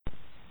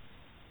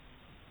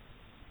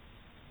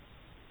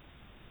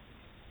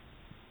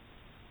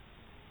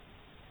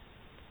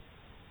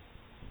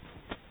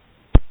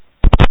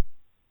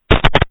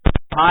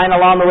Behind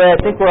along the way, I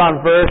think we're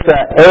on verse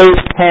 8,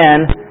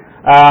 10.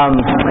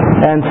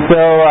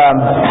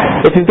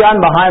 If you've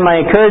gotten behind, my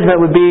encouragement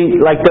would be,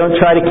 don't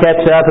try to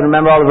catch up and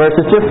remember all the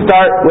verses. Just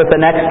start with the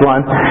next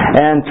one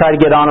and try to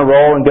get on a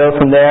roll and go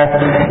from there.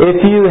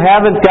 If you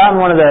haven't gotten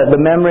one of the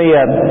memory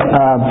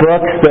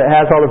books that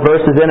has all the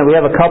verses in it, we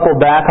have a couple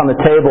back on the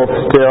table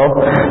still.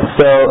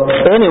 So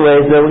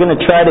anyways, we're going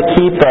to try to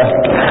keep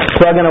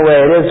plugging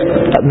away. It is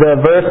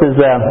the verses,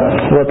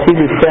 it's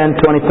Hebrews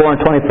 10,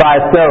 24, and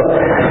 25. So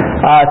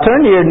turn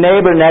to your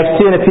neighbor next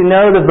to you, and if you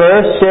know the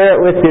verse, share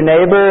it with your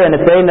neighbor, and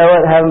if they know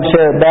it, have them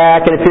share it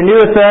back. And if you're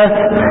new with us,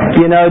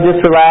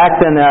 just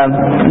relax and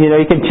you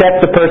can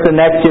check the person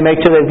next to you, make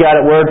sure they've got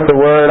it word for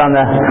word on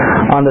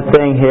the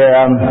thing here.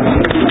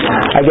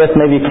 I guess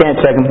maybe you can't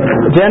check them.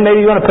 Jen, maybe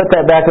you want to put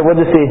that back up. We'll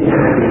just see.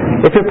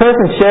 If your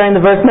person's sharing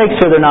the verse, make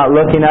sure they're not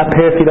looking up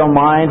here if you don't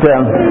mind.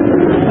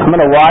 I'm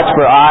going to watch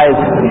for eyes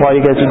while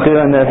you guys are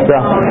doing this.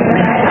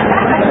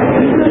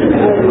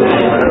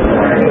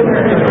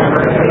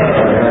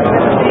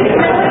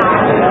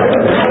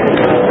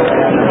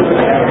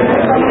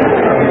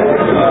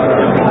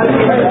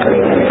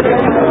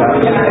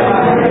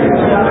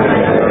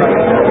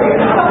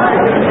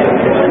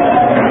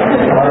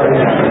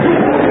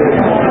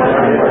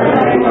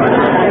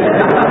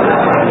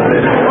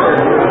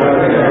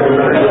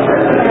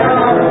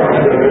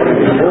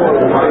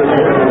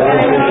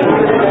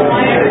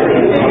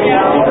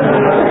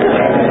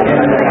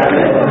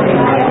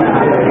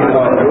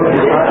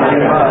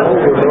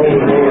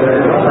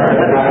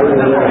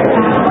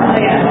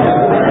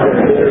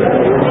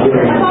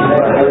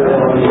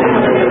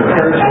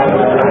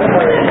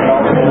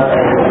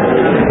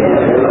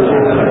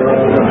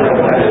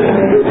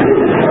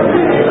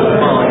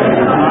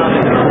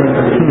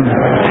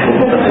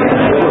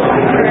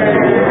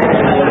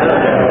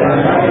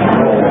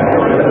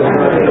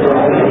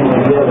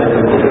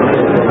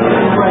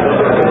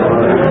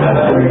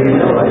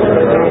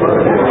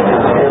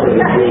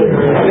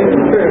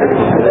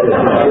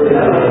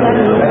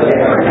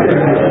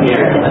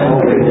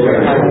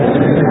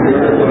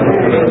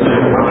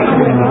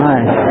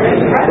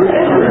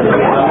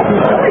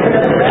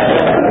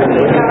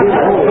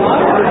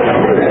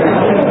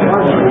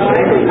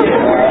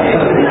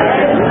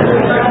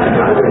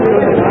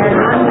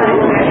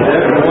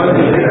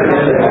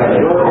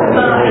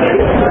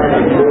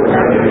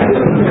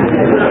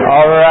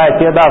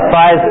 About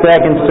 5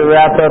 seconds to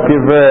wrap up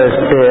your verse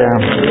here.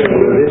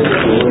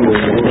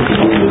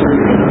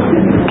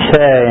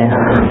 Okay.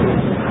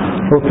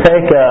 We'll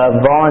take a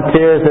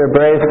volunteer. Is there a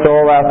brave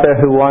soul out there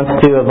who wants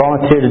to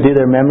volunteer to do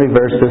their memory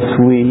verse this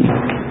week?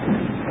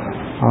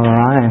 All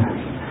right.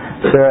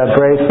 Is there a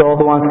brave soul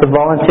who wants to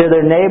volunteer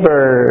their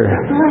neighbor?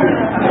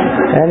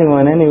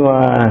 Anyone?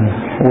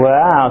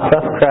 Wow,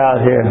 tough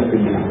crowd here.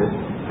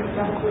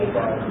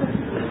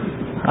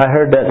 I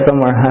heard that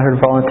somewhere. I heard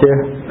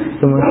volunteer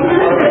somewhere.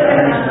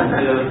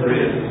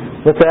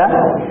 What's that?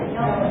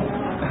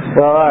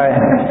 Well, alright.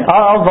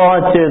 I'll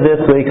volunteer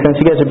this week since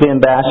you guys are being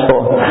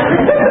bashful.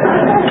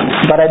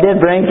 But I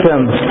did bring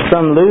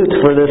some loot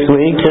for this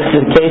week just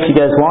in case you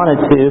guys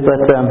wanted to,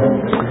 but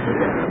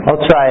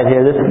I'll try it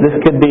here. This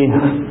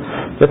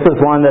is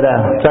one that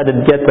I tried to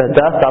get the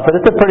dust off, but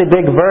it's a pretty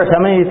big verse. How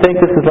many of you think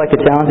this is like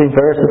a challenging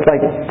verse? It's like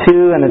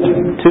two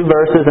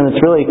verses and it's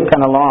really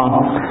kind of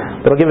long.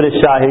 But I'll give it a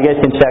shot here. You guys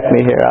can check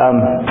me here.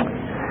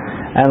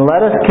 And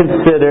let us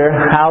consider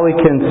how we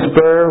can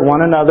spur one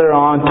another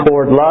on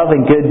toward love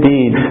and good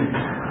deeds.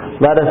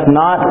 Let us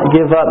not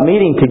give up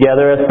meeting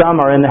together as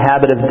some are in the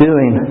habit of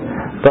doing,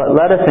 but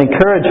let us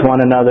encourage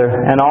one another,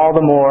 and all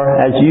the more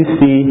as you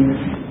see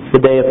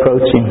the day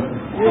approaching.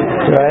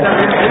 Right?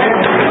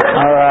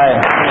 All right.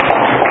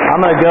 I'm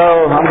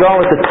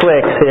going with the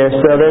Twix here.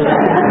 So there's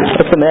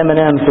some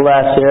M&Ms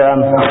left here.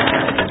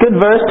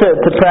 Good verse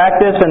to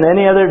practice. And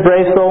any other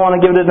brave soul want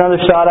to give it another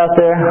shot out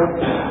there?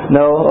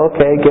 No?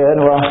 Okay, good.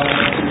 Well,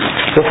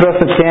 we'll throw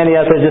some candy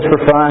out there just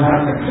for fun.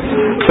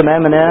 Some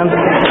M&Ms.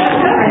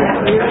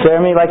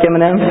 Jeremy, like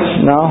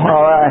M&Ms? No?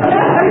 All right.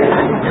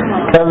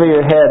 Cover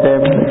your head there.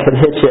 It could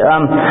hit you.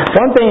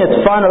 One thing that's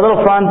fun, a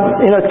little fun,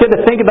 it's good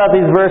to think about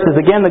these verses.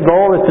 Again, the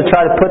goal is to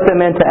try to put them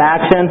into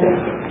action.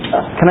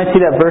 Can I see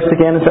that verse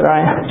again? Is that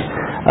right?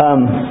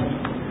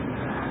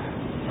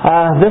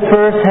 This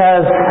verse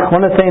has,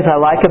 one of the things I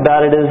like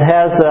about it is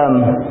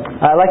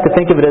I like to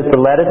think of it as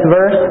the lettuce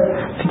verse.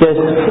 If you guys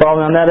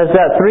follow me on that, it's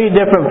got 3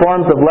 different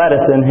forms of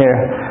lettuce in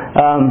here.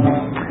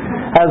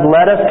 Has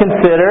let us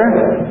consider.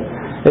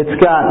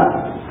 It's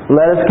got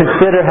let us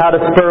consider how to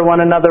spur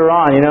one another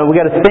on. We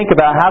got to think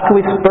about how can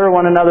we spur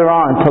one another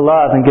on to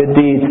love and good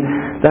deeds.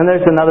 Then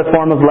there's another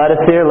form of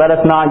lettuce here. Let us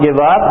not give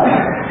up,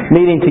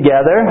 meeting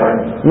together.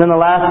 And then the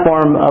last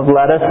form of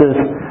lettuce is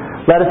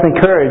let us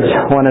encourage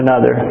one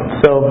another.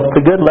 So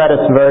it's a good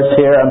lettuce verse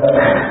here.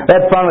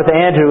 I had fun with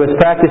Andrew. Was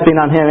practicing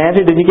on him.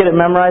 Andrew, did you get it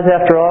memorized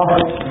after all?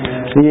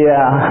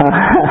 Yeah.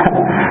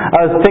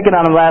 I was picking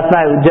on him last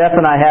night. Jeff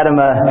and I had him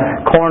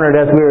cornered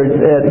as we were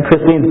at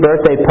Christine's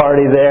birthday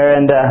party there,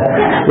 and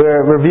we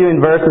were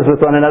reviewing verses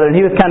with one another, and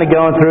he was kind of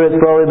going through it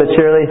slowly but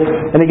surely.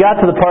 And he got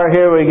to the part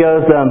here where he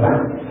goes,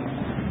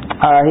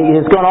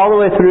 he was going all the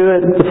way through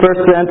it, the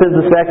first sentence,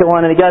 the second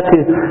one, and he got to,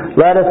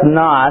 let us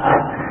not,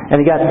 and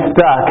he got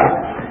stuck.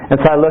 And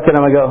so I look at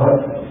him, I go,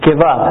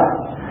 give up.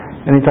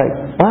 And he's like,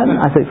 what?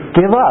 I said,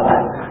 give up.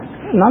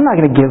 No, I'm not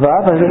going to give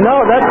up. I said,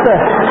 no,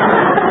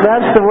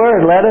 that's the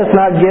word. Let us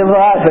not give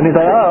up. And he's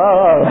like,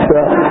 oh. So,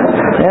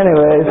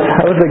 anyways,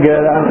 that was a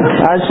good.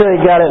 I'm sure he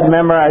got it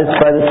memorized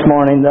by this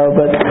morning, though.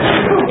 But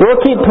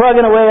we'll keep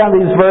plugging away on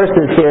these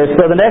verses here.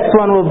 So the next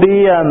one will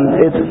be,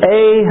 it's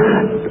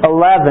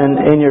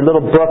A11 in your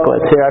little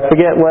booklets here. I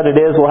forget what it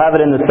is. We'll have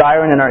it in the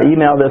siren in our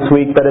email this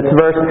week, but it's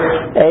verse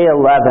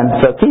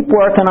A11. So keep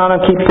working on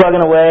them, keep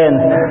plugging away,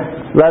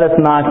 and let us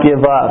not give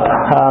up.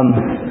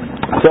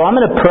 So I'm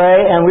going to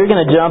pray, and we're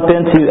going to jump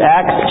into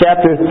Acts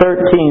chapter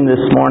 13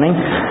 this morning.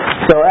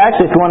 So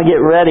actually, if you want to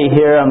get ready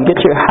here, get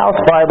your house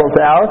Bibles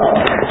out.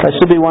 There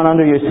should be one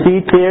under your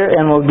seat here,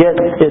 and we'll get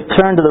it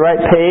turned to the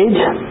right page.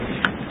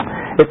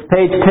 It's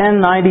page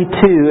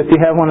 1092 if you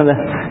have one of the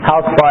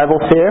house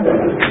Bibles here.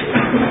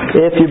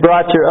 If you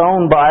brought your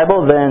own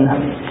Bible,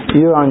 then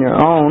you're on your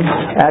own.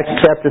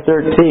 Acts chapter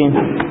 13.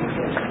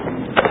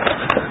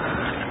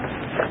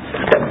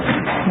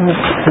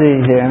 Let's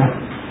see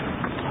here.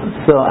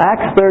 So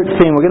Acts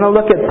 13, we're going to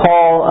look at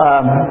Paul,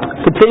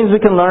 the things we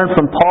can learn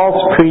from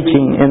Paul's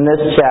preaching in this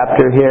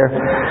chapter here.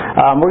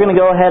 We're going to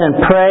go ahead and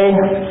pray.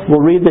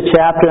 We'll read the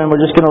chapter, and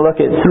we're just going to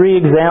look at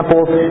 3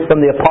 examples from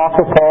the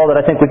Apostle Paul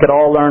that I think we could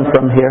all learn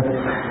from here.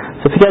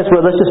 So if you guys would,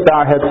 let's just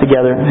bow our heads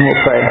together and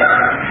we'll pray.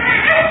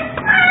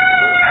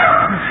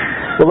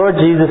 Well, Lord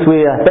Jesus,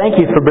 we thank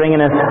you for bringing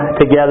us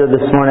together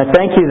this morning.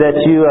 Thank you that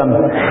you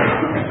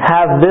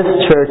have this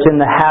church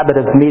in the habit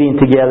of meeting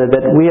together,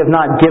 that we have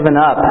not given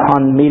up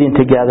on meeting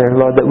together,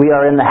 Lord, that we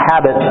are in the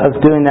habit of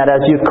doing that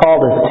as you've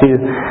called us to.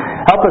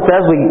 Help us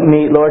as we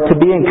meet, Lord, to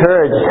be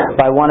encouraged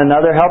by one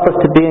another. Help us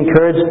to be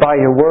encouraged by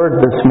your word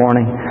this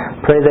morning.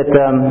 Pray that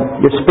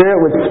your Spirit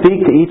would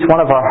speak to each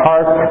one of our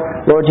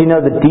hearts. Lord, you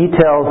know the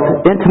details,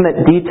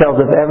 intimate details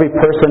of every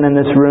person in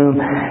this room,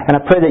 and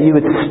I pray that you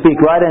would speak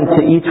right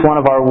into each one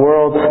of our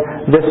worlds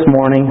this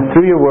morning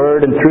through your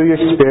word and through your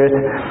Spirit.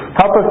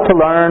 Help us to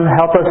learn.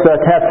 Help us to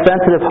have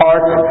sensitive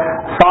hearts,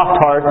 soft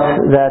hearts,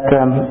 that,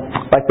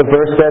 like the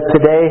verse says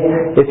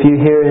today, if you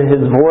hear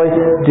His voice,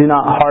 do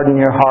not harden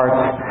your hearts.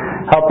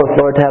 Help us,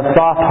 Lord, to have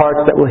soft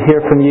hearts that will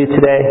hear from you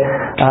today.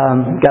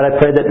 God,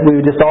 I pray that we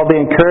would just all be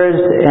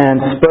encouraged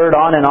and spurred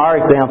on in our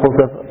examples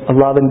of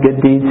love and good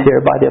deeds here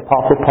by the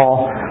Apostle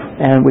Paul.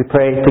 And we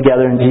pray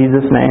together in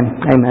Jesus' name.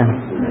 Amen.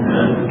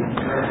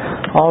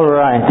 All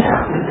right.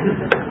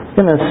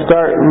 I'm going to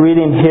start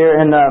reading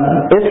here. And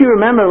if you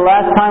remember, the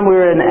last time we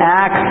were in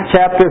Acts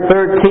chapter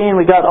 13,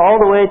 we got all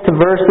the way to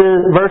verse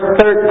 13.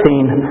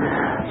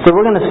 So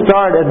we're going to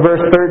start at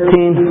verse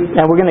 13,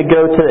 and we're going to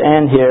go to the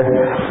end here.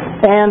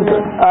 And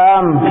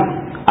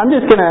I'm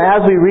just going to,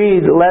 as we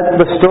read, let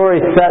the story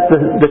set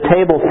the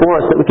table for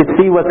us, that we could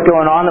see what's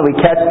going on, that we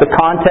catch the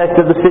context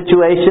of the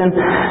situation.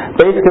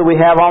 Basically, we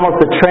have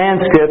almost a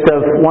transcript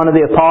of one of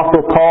the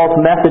Apostle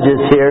Paul's messages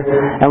here,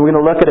 and we're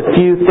going to look at a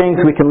few things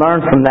we can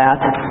learn from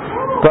that.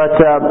 But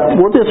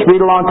we'll just read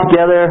along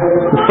together.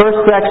 The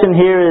first section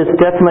here is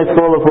definitely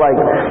full of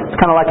it's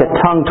kind of like a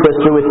tongue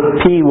twister with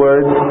P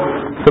words.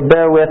 So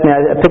bear with me.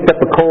 I picked up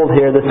a cold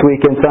here this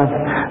weekend, so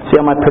I'll see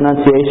how my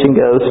pronunciation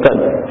goes.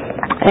 But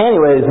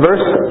anyways,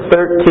 verse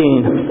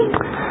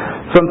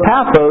 13. From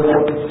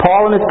Paphos,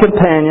 Paul and his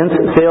companions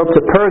sailed to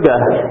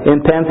Perga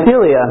in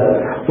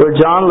Pamphylia, where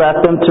John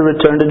left them to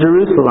return to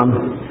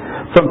Jerusalem.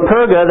 From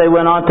Perga, they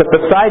went on to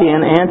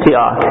Pisidian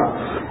Antioch.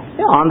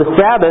 On the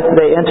Sabbath,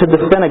 they entered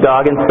the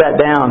synagogue and sat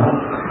down.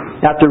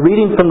 After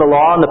reading from the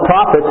law and the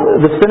prophets,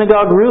 the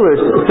synagogue rulers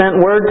sent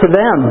word to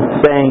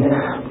them, saying,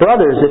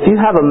 "Brothers, if you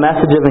have a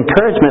message of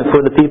encouragement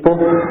for the people,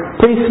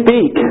 please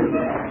speak."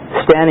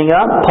 Standing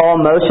up,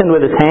 Paul motioned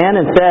with his hand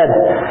and said,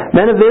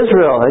 "Men of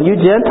Israel, and you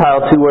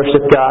Gentiles who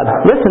worship God,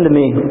 listen to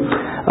me.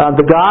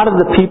 The God of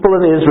the people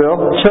of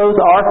Israel chose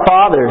our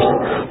fathers.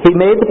 He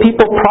made the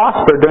people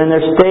prosper during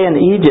their stay in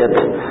Egypt.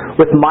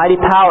 With mighty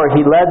power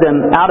He led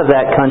them out of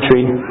that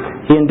country.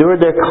 He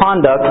endured their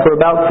conduct for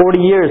about 40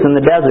 years in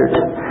the desert.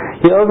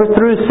 He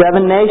overthrew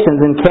 7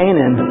 nations in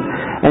Canaan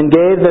and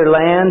gave their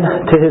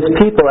land to His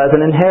people as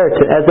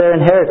their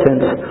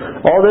inheritance.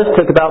 All this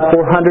took about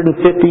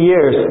 450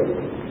 years.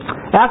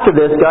 After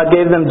this, God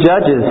gave them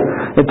judges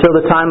until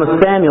the time of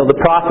Samuel the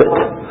prophet.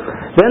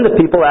 Then the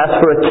people asked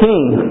for a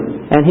king,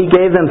 and He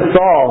gave them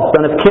Saul,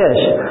 son of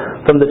Kish,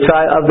 from the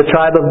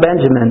tribe of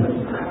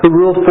Benjamin, who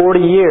ruled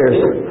 40 years.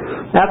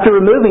 After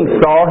removing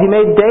Saul, He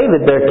made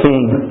David their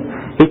king.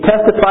 He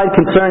testified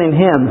concerning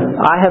him,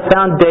 "I have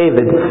found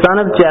David, son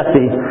of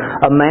Jesse,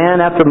 a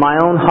man after my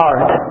own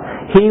heart.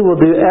 He will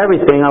do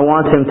everything I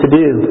want him to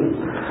do."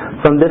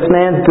 From this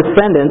man's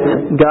descendants,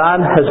 God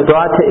has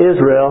brought to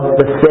Israel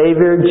the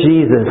Savior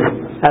Jesus,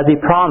 as He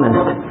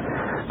promised.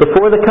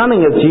 Before the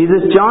coming of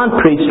Jesus, John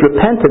preached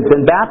repentance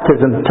and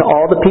baptism to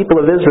all the people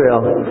of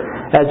Israel.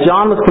 As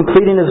John was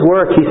completing his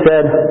work, he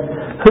said,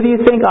 "Who do you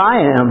think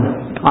I am?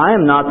 I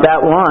am not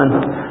that one.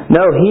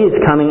 No, he is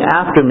coming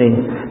after me,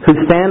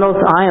 whose sandals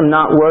I am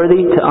not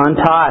worthy to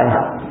untie."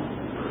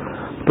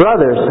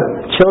 Brothers,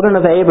 children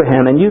of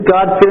Abraham, and you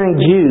God-fearing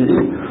Jews,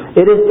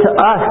 it is to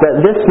us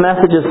that this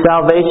message of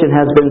salvation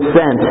has been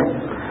sent.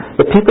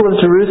 The people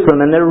of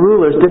Jerusalem and their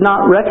rulers did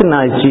not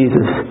recognize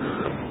Jesus.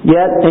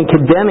 Yet, in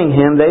condemning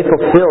him, they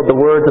fulfilled the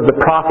words of the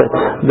prophets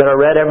that are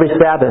read every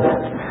Sabbath.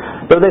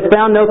 Though they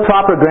found no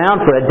proper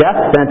ground for a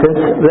death sentence,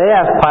 they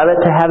asked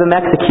Pilate to have him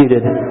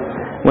executed.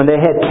 When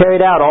they had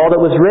carried out all that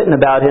was written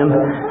about him,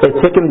 they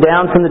took him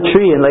down from the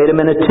tree and laid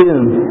him in a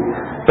tomb.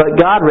 But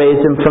God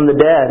raised him from the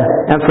dead,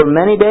 and for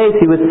many days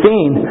he was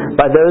seen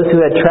by those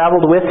who had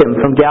traveled with him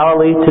from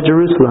Galilee to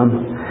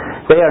Jerusalem.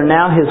 They are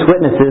now his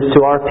witnesses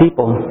to our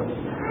people.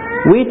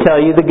 We tell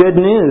you the good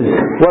news.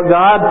 What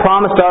God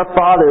promised our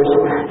fathers,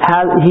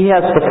 He has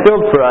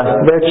fulfilled for us,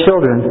 their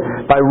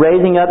children, by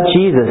raising up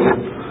Jesus.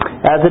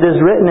 As it is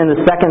written in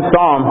the 2nd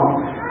Psalm,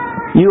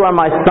 "You are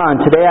my son,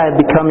 today I have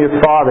become your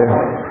father."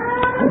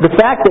 The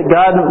fact that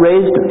God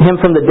raised him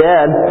from the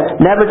dead,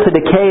 never to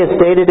decay, is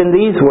stated in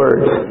these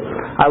words,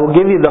 "I will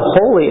give you the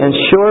holy and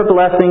sure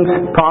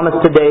blessings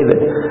promised to David."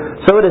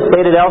 So it is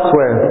stated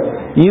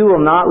elsewhere, "You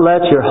will not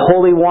let your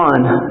Holy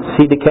One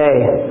see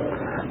decay."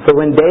 For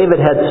when David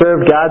had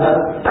served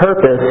God's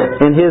purpose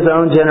in his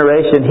own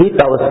generation, he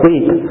fell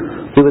asleep.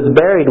 He was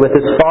buried with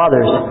his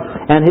fathers,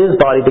 and his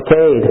body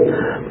decayed.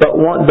 But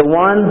the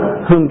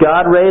one whom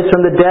God raised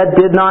from the dead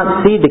did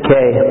not see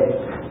decay.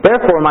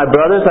 Therefore, my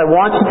brothers, I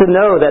want you to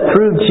know that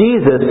through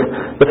Jesus,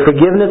 the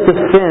forgiveness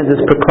of sins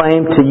is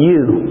proclaimed to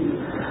you.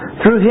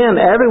 Through him,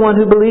 everyone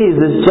who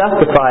believes is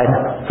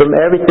justified from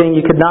everything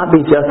you could not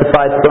be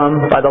justified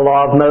from by the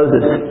law of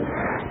Moses.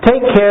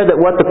 Take care that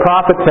what the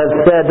prophets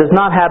have said does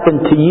not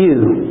happen to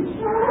you.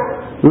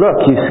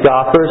 Look, you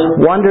scoffers,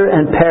 wonder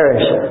and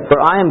perish,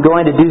 for I am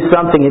going to do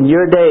something in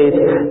your days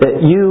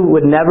that you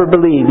would never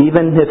believe,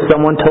 even if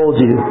someone told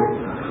you.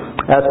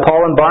 As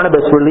Paul and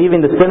Barnabas were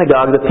leaving the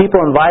synagogue, the people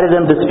invited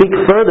them to speak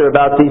further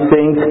about these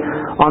things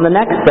on the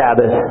next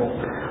Sabbath.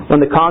 When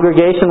the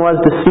congregation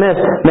was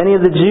dismissed, many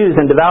of the Jews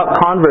and devout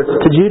converts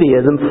to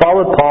Judaism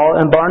followed Paul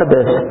and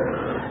Barnabas,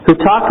 who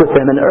talked with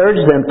them and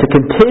urged them to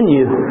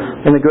continue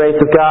in the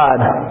grace of God.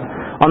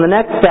 On the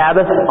next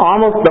Sabbath,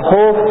 almost the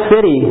whole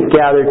city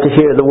gathered to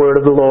hear the word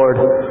of the Lord.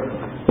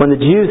 When the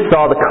Jews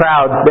saw the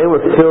crowds, they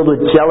were filled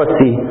with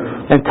jealousy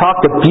and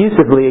talked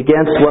abusively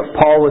against what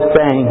Paul was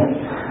saying.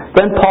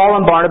 Then Paul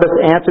and Barnabas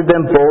answered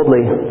them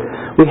boldly,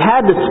 "We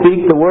had to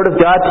speak the word of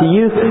God to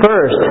you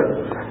first.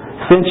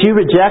 Since you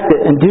reject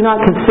it and do not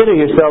consider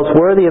yourselves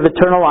worthy of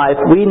eternal life,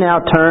 we now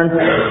turn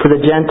to the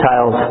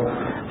Gentiles.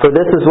 For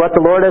this is what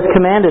the Lord has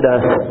commanded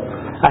us.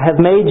 I have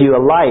made you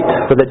a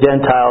light for the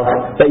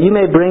Gentiles, that you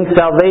may bring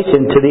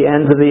salvation to the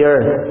ends of the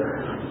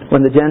earth."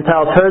 When the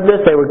Gentiles heard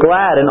this, they were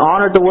glad and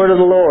honored the word of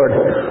the Lord,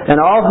 and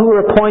all who were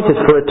appointed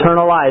for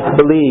eternal life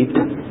believed.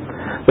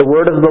 The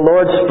word of the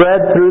Lord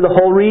spread through the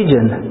whole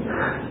region.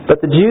 But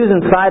the Jews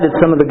incited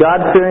some of the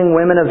God-fearing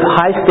women of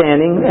high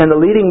standing and the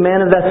leading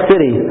men of that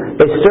city.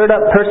 They stirred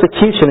up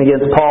persecution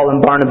against Paul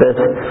and Barnabas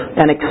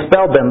and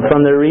expelled them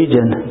from their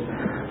region.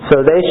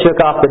 So they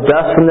shook off the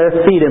dust from their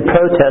feet in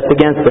protest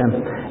against them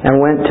and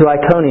went to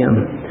Iconium.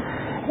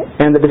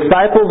 And the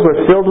disciples were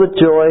filled with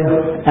joy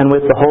and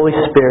with the Holy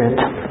Spirit.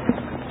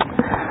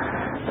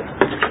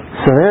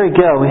 So there we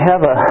go. We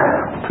have a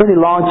pretty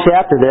long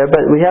chapter there,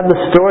 but we have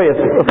the story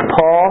of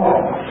Paul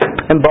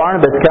and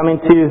Barnabas coming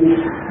to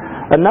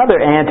another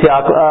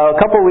Antioch. A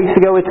couple of weeks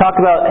ago we talked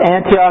about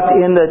Antioch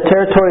in the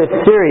territory of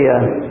Syria.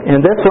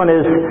 And this one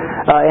is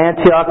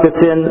Antioch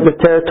that's in the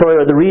territory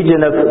or the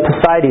region of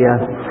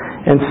Pisidia.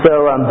 And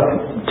so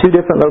two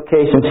different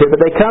locations here. But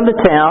they come to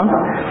town.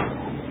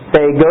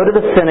 They go to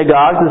the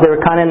synagogues, as they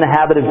were kind of in the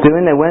habit of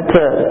doing. They went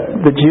to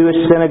the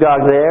Jewish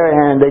synagogue there,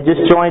 and they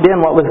just joined in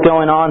what was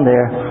going on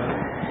there.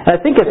 And I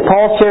think as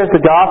Paul shares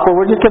the gospel,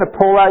 we're just going to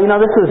pull out,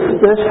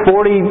 there's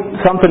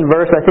 40-something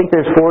verses. I think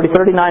there's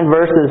 39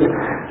 verses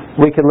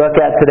we could look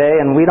at today,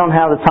 and we don't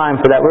have the time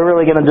for that. We're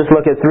really going to just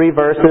look at 3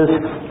 verses,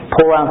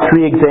 pull out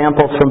 3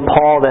 examples from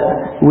Paul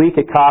that we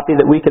could copy,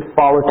 that we could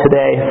follow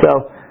today.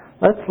 So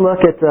let's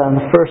look at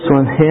the first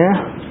one here.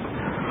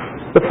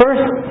 The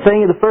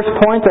first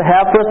point I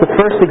have for us, the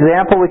first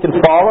example we can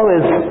follow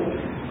is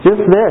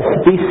just this.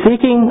 Be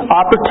seeking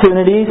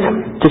opportunities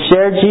to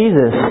share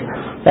Jesus.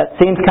 That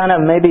seems kind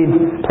of maybe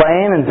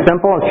plain and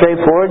simple and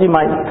straightforward. You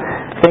might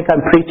think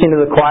I'm preaching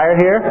to the choir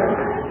here,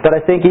 but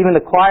I think even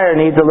the choir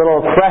needs a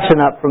little freshen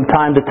up from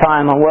time to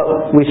time on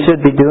what we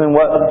should be doing,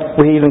 what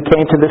we even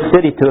came to this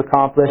city to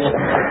accomplish.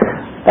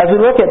 As we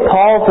look at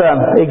Paul's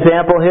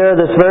example here,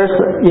 this verse,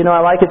 I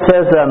like it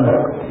says,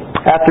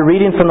 after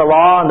reading from the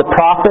law and the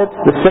prophets,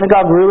 the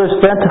synagogue rulers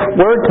sent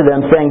word to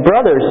them saying,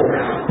 "Brothers,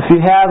 if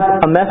you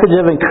have a message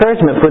of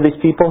encouragement for these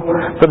people,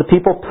 for the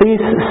people, please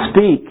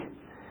speak."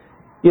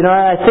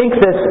 I think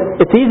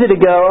it's easy to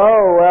go,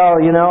 oh,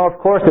 well, of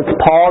course it's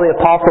Paul, the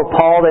Apostle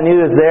Paul. They knew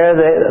he was there.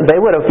 They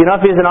would have,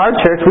 if he was in our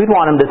church, we'd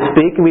want him to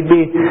speak. We'd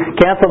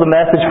cancel the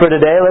message for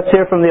today. Let's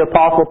hear from the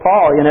Apostle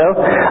Paul,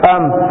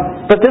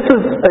 But this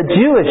was a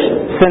Jewish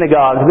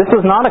synagogue. This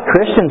was not a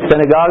Christian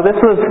synagogue. This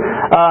was...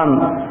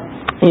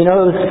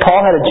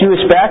 Paul had a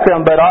Jewish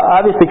background, but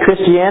obviously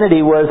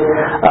Christianity was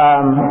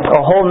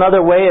a whole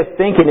other way of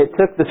thinking. It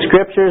took the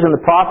Scriptures and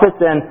the prophets,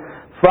 and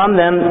from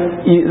them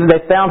they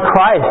found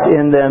Christ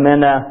in them,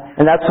 and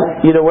that's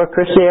where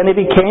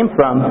Christianity came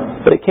from.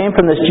 But it came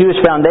from this Jewish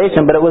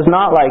foundation. But it was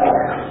not like,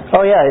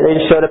 oh yeah, they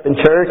just showed up in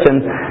church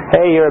and,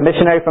 hey, you're a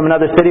missionary from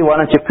another city,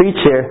 why don't you preach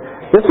here?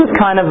 This was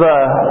kind of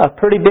a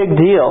pretty big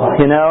deal,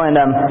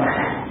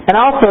 And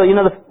also,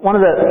 one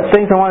of the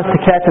things I want us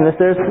to catch in this,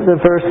 there's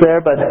the verse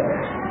there, but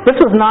this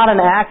was not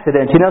an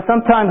accident.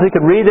 Sometimes we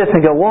could read this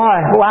and go,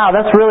 wow,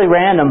 that's really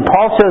random.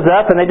 Paul shows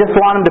up and they just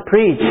want him to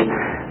preach.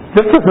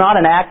 This was not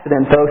an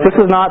accident, folks. This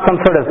was not some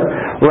sort of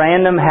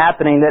random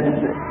happening that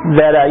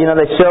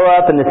they show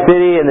up in the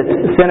city, in the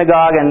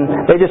synagogue,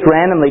 and they just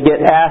randomly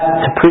get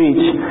asked to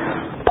preach.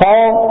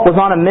 Paul was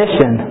on a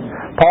mission.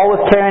 Paul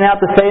was carrying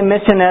out the same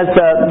mission as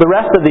the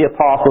rest of the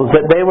apostles,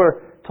 that they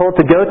were told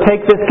to go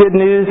take this good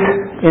news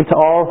into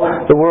all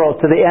the world,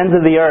 to the ends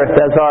of the earth,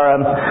 as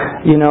our,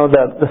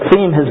 the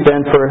theme has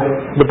been for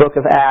the book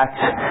of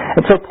Acts.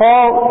 And so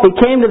Paul, he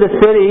came to the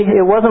city.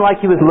 It wasn't like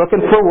he was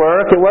looking for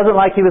work. It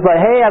wasn't like he was like,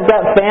 hey, I've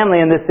got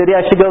family in this city,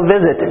 I should go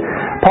visit.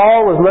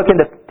 Paul was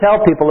looking to tell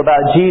people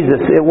about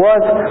Jesus. It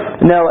was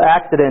no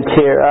accident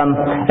here.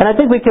 And I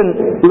think we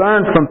can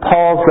learn from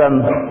Paul's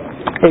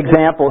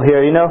example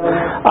here.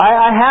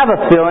 I have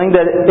a feeling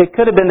that it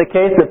could have been the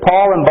case that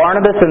Paul and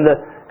Barnabas and the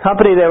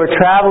company they were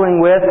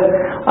traveling with,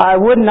 I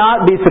would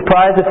not be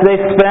surprised if they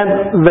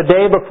spent the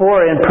day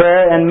before in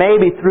prayer and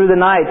maybe through the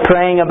night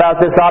praying about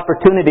this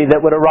opportunity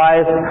that would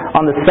arise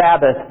on the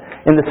Sabbath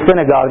in the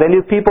synagogue. They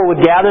knew people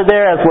would gather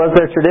there, as was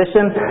their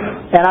tradition,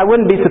 and I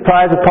wouldn't be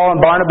surprised if Paul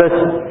and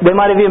Barnabas, they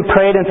might have even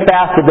prayed and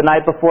fasted the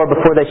night before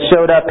they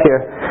showed up here.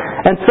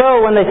 And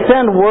so when they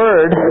send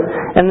word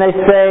and they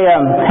say,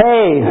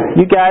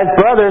 hey, you guys,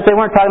 brothers, they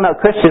weren't talking about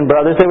Christian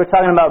brothers, they were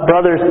talking about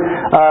brothers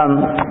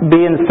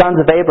being sons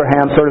of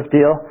Abraham sort of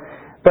deal.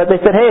 But they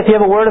said, hey, if you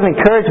have a word of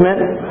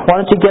encouragement, why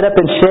don't you get up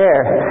and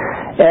share?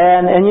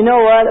 And you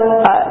know what?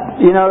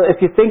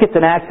 If you think it's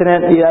an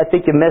accident, I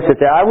think you miss it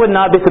there. I would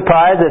not be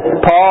surprised if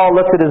Paul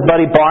looks at his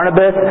buddy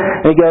Barnabas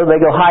and they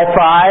go high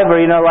five, or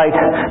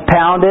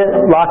pound it,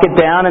 lock it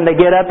down, and they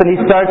get up and he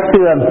starts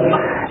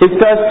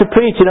to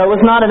preach. It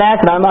was not an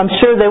accident. I'm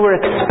sure they were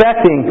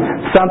expecting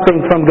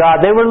something from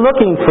God. They were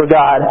looking for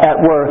God at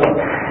work.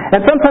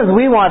 And sometimes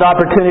we want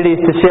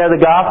opportunities to share the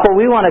gospel.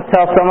 We want to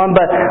tell someone,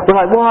 but we're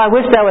like, well, I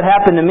wish that would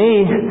happen to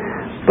me.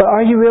 But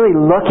are you really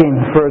looking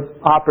for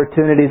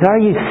opportunities?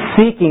 Are you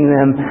seeking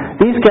them?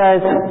 These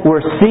guys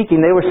were seeking.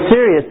 They were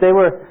serious. They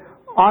were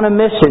on a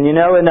mission,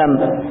 And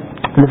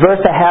the verse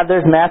I have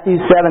there is Matthew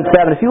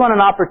 7:7. If you want an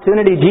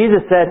opportunity,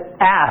 Jesus said,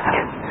 ask,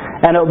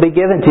 and it will be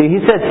given to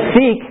you. He said,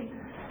 seek,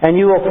 and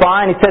you will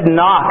find. He said,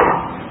 knock,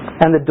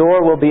 and the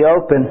door will be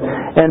open.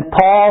 And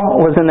Paul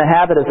was in the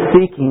habit of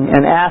seeking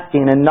and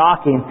asking and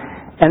knocking.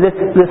 And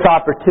this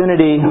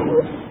opportunity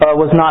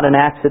was not an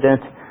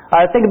accident.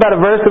 I think about a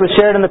verse that was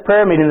shared in the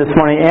prayer meeting this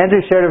morning. Andrew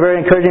shared a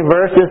very encouraging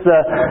verse. It's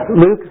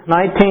Luke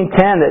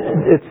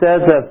 19:10. It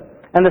says,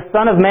 and the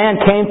Son of Man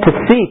came to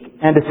seek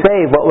and to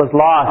save what was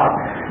lost.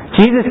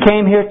 Jesus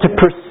came here to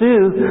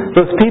pursue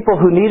those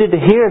people who needed to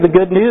hear the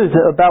good news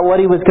about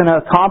what He was going to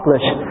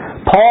accomplish.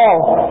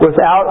 Paul was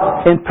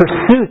out in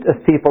pursuit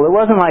of people. It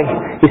wasn't like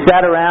he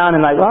sat around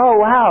and oh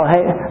wow,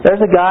 hey,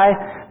 there's a guy,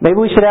 maybe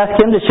we should ask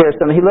him to share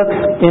something. He looks,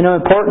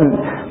 important.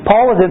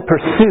 Paul was in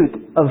pursuit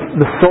of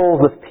the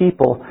souls of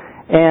people.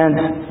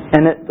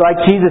 And like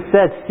Jesus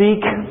said,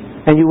 seek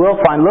and you will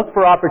find. Look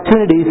for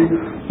opportunities,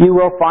 you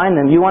will find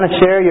them. You want to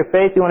share your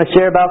faith? You want to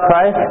share about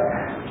Christ?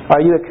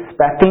 Are you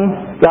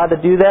expecting God to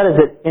do that? Is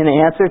it in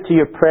answer to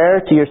your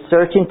prayer, to your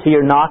searching, to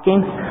your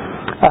knocking?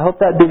 I hope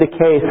that be the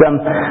case.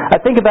 I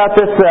think about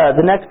this,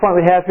 the next point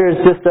we have here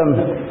is just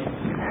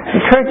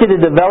encourage you to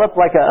develop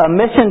like a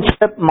mission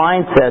trip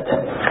mindset.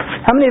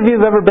 How many of you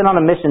have ever been on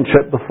a mission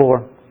trip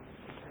before?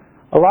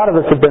 A lot of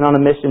us have been on a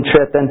mission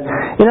trip. And,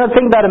 the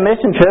thing about a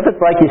mission trip, it's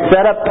like you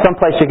set up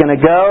someplace you're going to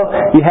go.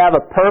 You have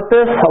a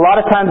purpose. A lot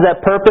of times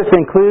that purpose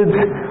includes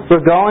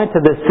we're going to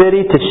the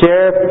city to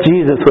share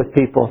Jesus with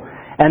people.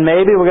 And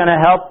maybe we're going to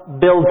help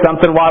build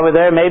something while we're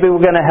there. Maybe we're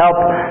going to help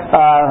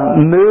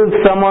move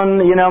someone.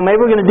 Maybe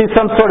we're going to do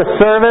some sort of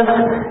service.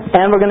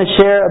 And we're going to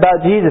share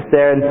about Jesus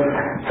there. And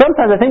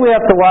sometimes I think we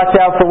have to watch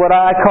out for what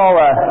I call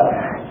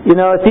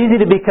it's easy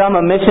to become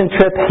a mission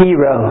trip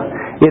hero.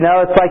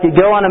 It's like you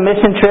go on a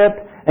mission trip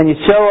and you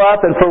show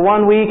up, and for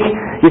 1 week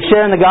you're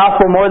sharing the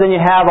gospel more than you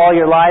have all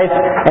your life,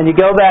 and you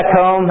go back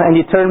home and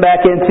you turn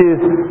back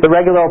into the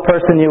regular old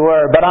person you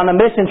were. But on a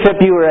mission trip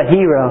you were a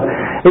hero.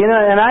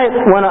 And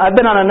I've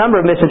been on a number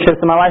of mission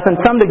trips in my life, and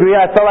to some degree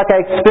I felt like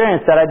I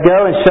experienced that. I'd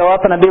go and show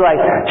up and I'd be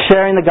like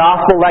sharing the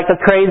gospel like a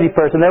crazy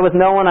person. There was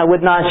no one I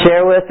would not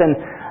share with, and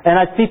and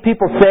I'd see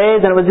people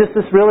saved, and it was just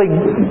this really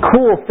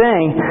cool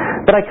thing.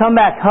 But I come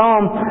back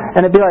home,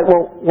 and it'd be like,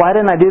 well, why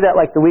didn't I do that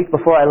like the week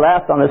before I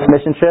left on this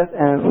mission trip?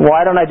 And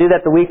why don't I do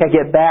that the week I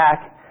get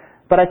back?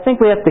 But I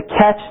think we have to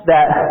catch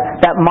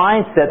that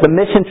mindset, the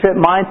mission trip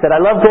mindset.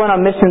 I love going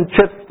on mission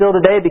trips still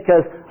today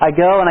because I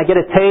go and I get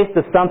a taste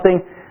of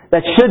something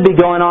that should be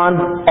going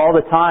on all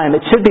the time.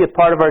 It should be a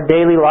part of our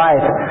daily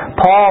life.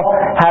 Paul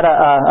had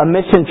a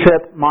mission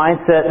trip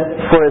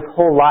mindset for his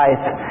whole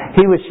life.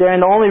 He was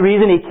sharing. The only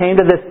reason he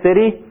came to this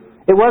city,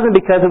 it wasn't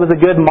because it was a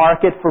good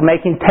market for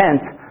making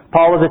tents.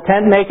 Paul was a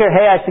tent maker.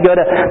 Hey, I should go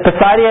to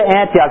Pisidia,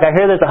 Antioch. I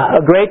hear there's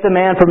a great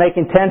demand for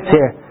making tents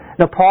here.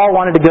 No, Paul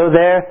wanted to go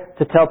there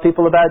to tell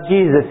people about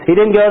Jesus. He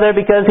didn't go there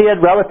because he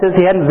had relatives.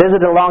 He hadn't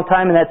visited a long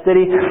time in that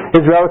city.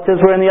 His relatives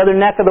were in the other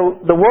neck of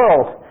the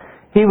world.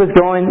 He was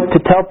going to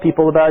tell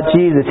people about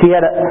Jesus. He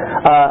had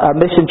a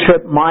mission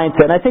trip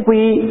mindset. And I think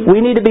we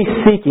need to be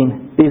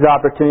seeking these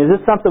opportunities.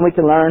 This is something we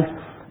can learn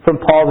from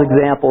Paul's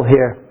example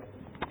here.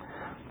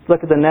 Let's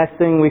look at the next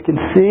thing we can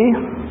see.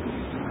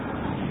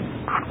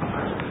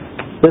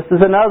 This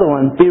is another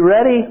one. Be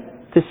ready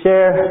to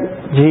share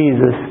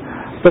Jesus.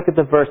 Look at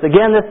the verse.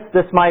 Again,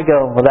 this might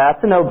go, well,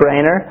 that's a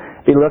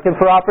no-brainer. Be looking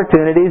for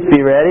opportunities.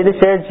 Be ready to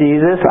share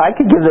Jesus. I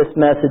could give this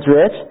message,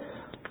 Rich.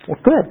 Well,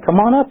 good.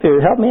 Come on up here.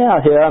 Help me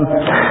out here.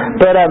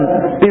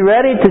 Be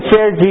ready to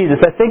share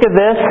Jesus. I think of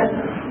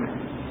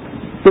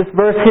this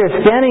verse here.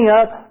 Standing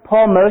up,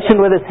 Paul motioned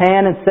with his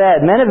hand and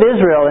said, Men of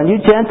Israel, and you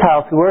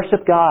Gentiles who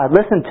worship God,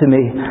 listen to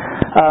me.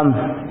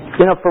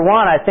 For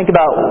one, I think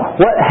about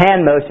what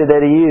hand motion did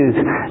he use.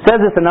 It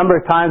says this a number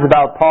of times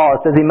about Paul.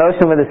 It says he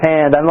motioned with his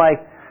hand. I'm like,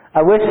 I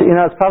wish,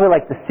 it's probably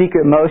like the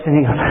secret motion.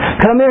 He goes,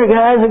 come here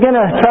guys, we're going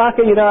to talk.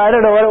 I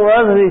don't know what it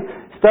was. He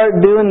start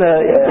doing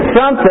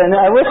something.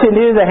 I wish he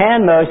knew the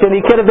hand motion.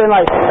 He could have been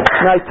like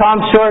Tom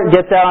Short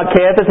gets out on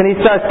campus and he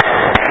starts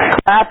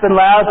clapping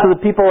loud so the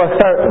people will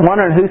start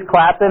wondering who's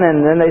clapping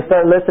and then they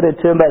start listening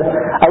to him. But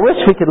I wish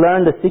we could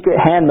learn the secret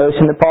hand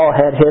motion that Paul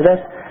had here.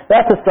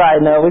 That's a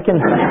side note.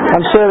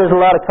 I'm sure there's a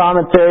lot of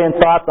commentary and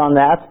thoughts on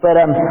that. But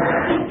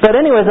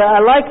anyways,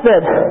 I like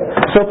that.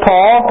 So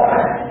Paul,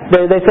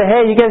 they say,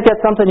 hey, you guys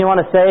got something you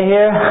want to say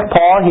here?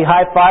 Paul, he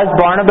high-fives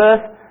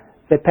Barnabas.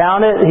 They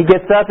pound it. He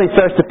gets up. He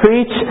starts to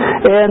preach.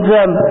 And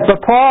but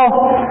Paul,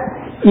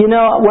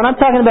 when I'm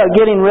talking about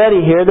getting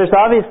ready here, there's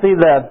obviously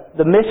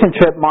the mission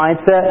trip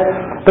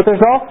mindset, but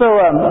there's also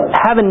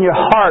having your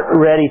heart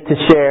ready to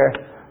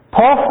share.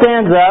 Paul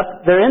stands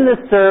up. They're in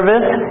this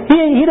service.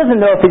 He doesn't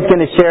know if he's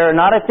going to share or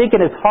not. I think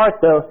in his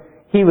heart, though,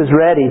 he was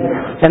ready.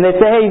 And they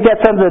say, hey, you've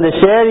got something to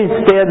share? He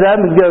stands up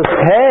and goes,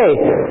 hey,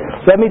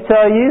 let me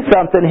tell you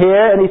something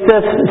here. And he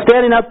says,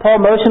 standing up,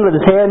 Paul motioned with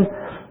his hand,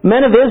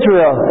 Men of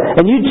Israel,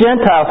 and you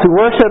Gentiles who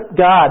worship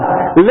God,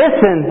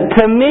 listen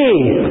to me.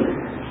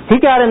 He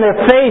got in their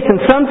face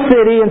in some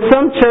city, in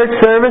some church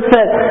service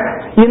that,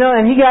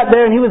 and he got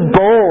there and he was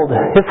bold.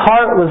 His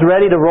heart was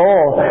ready to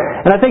roll.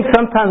 And I think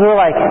sometimes we're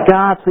like,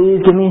 God,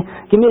 please give me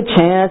a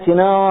chance.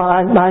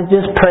 I'm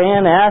just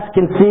praying, ask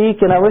and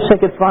seek, and I wish I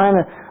could find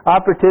an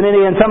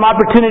opportunity. And some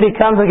opportunity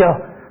comes and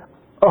go,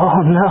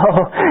 oh no,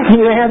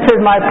 you answered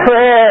my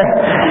prayer,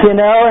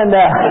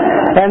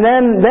 and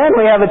then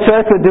we have a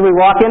choice of do we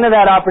walk into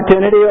that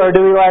opportunity or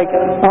do we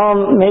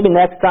maybe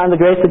next time the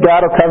grace of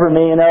God will cover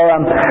me,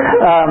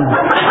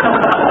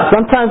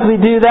 Sometimes we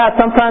do that,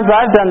 sometimes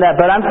I've done that,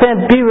 but I'm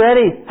saying be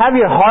ready, have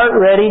your heart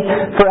ready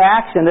for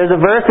action. There's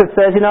a verse that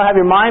says, have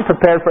your mind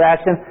prepared for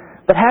action,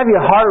 but have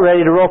your heart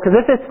ready to roll, because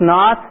if it's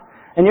not,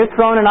 and you're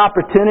thrown an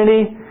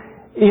opportunity,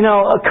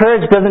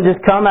 courage doesn't just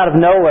come out of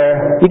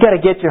nowhere. You got to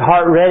get your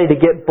heart ready to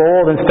get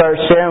bold and start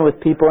sharing with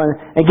people and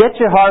get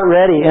your heart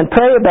ready and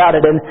pray about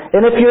it. And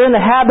if you're in the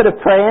habit of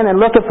praying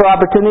and looking for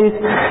opportunities,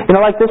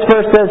 like this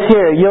verse says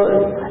here,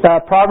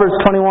 Proverbs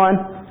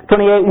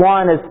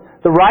 28:1 is,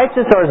 the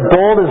righteous are as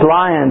bold as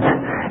lions.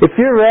 If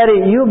you're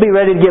ready, you'll be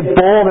ready to get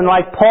bold and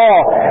like Paul,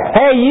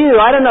 hey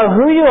you, I don't know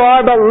who you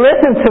are, but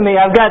listen to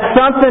me. I've got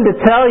something to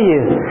tell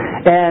you.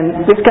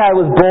 And this guy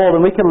was bold,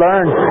 and we can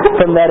learn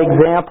from that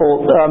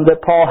example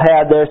that Paul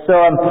had there. So,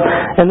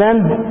 and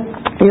then,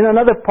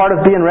 another part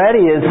of being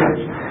ready is,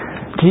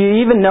 do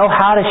you even know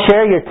how to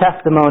share your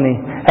testimony?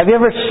 Have you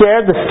ever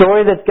shared the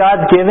story that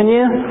God's given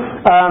you?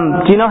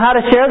 Do you know how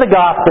to share the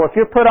gospel? If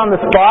you're put on the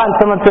spot and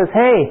someone says,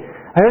 hey,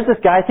 here's this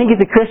guy, I think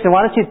he's a Christian,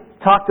 why don't you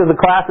talk to the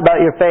class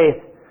about your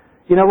faith?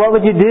 What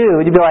would you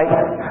do? Would you be like,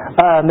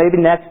 maybe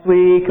next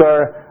week,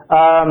 or,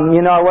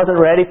 I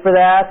wasn't ready for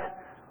that?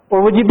 Or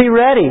would you be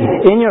ready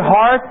in your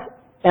heart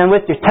and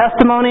with your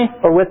testimony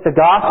or with the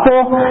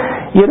gospel?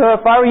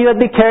 If I were you, I'd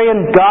be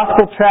carrying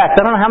gospel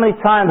tracts. I don't know how many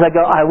times I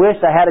go, I wish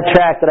I had a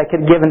tract that I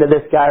could give to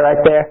this guy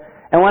right there.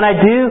 And when I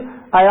do,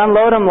 I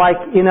unload them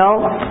like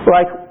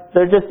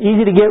they're just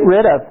easy to get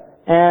rid of.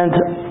 And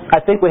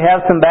I think we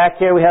have some back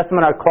here. We have some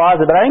in our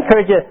closet. But I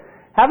encourage you,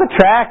 have a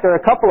tract or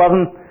a couple of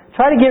them.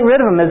 Try to get rid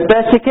of them as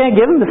best you can.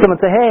 Give them to someone.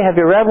 Say, hey, have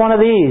you read one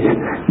of these?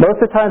 Most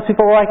of the times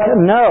people are like,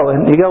 no.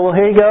 And you go, well,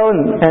 here you go,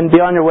 and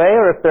be on your way.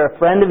 Or if they're a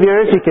friend of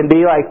yours, you can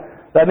be like,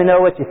 let me know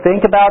what you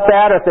think about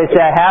that. Or if they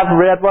say, I have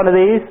read one of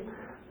these,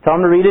 tell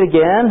them to read it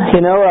again,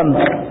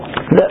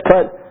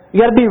 but you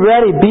got to be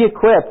ready, be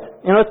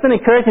equipped. It's been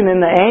encouraging in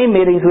the AIM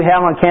meetings we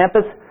have on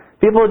campus.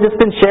 People have just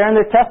been sharing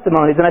their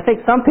testimonies, and I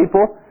think some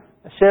people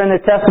are sharing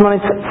their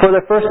testimonies for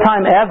their first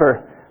time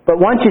ever. But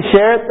once you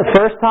share it the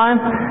first time,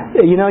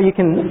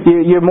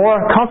 you're more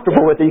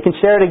comfortable with it. You can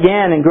share it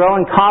again and grow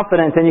in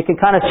confidence, and you can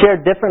kind of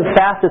share different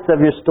facets of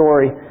your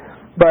story.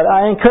 But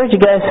I encourage you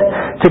guys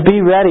to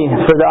be ready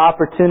for the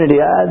opportunity.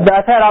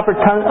 I've had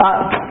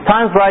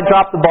times where I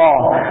dropped the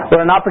ball,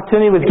 where an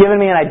opportunity was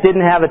given me and I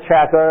didn't have a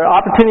track, or an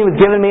opportunity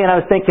was given me and I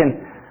was thinking,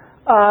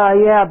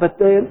 but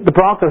the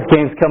Broncos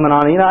game's coming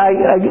on.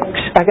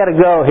 I got to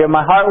go here.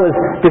 My heart was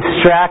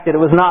distracted.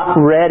 It was not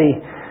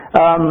ready.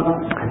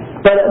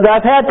 But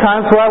I've had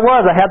times where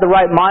I had the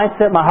right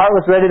mindset. My heart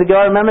was ready to go.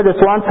 I remember this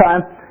one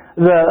time,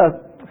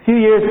 a few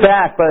years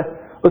back, but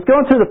I was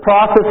going through the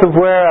process of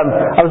where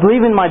I was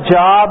leaving my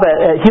job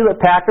at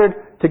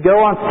Hewlett-Packard to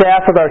go on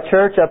staff with our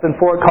church up in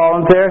Fort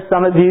Collins there,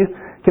 Summit View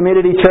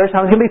Community Church.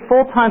 I was going to be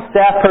full-time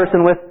staff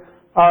person with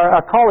our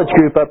college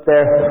group up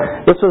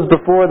there. This was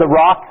before the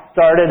Rock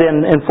started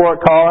in Fort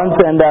Collins.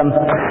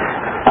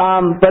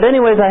 But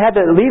anyways, I had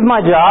to leave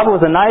my job. It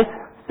was a nice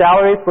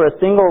salary for a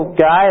single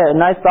guy, a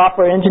nice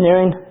software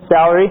engineering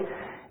salary.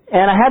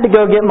 And I had to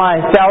go get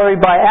my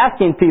salary by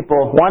asking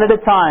people one at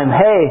a time,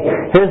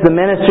 hey, here's the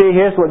ministry,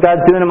 here's what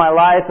God's doing in my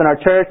life and our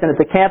church, and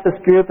it's a campus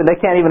group, and they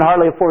can't even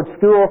hardly afford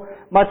school,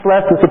 much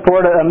less to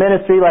support a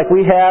ministry like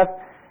we have.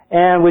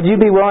 And would you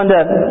be willing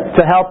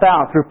to help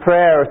out through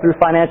prayer or through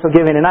financial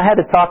giving? And I had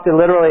to talk to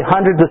literally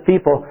hundreds of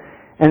people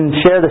and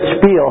share the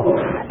spiel.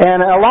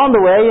 And along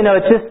the way,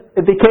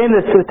 it became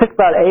this, it took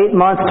about 8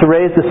 months to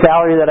raise the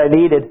salary that I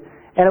needed.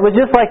 And it was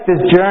just like this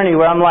journey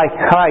where I'm like,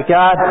 all right,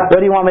 God, what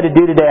do you want me to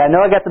do today? I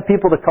know I got the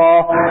people to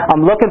call.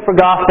 I'm looking for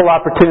gospel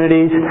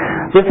opportunities.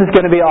 This is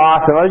going to be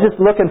awesome. I was just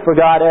looking for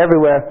God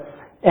everywhere.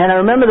 And I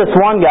remember this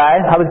one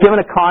guy, I was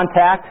given a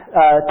contact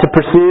to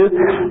pursue,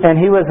 and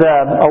he was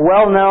a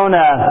well-known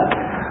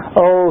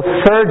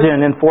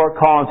surgeon in Fort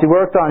Collins. He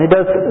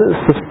does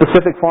a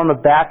specific form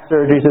of back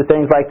surgeries or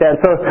things like that.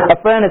 And so a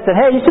friend had said,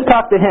 hey, you should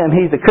talk to him.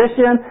 He's a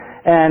Christian,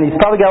 and he's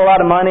probably got a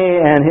lot of money,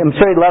 and I'm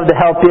sure he'd love to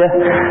help you.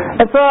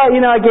 And so,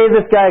 I gave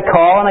this guy a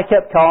call, and I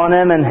kept calling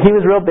him, and he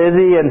was real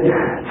busy, and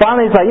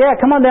finally he's like, yeah,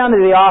 come on down to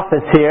the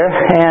office here,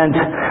 and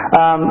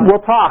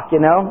we'll talk,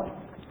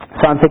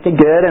 So I'm thinking,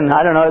 good, and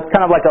I don't know, it's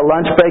kind of like a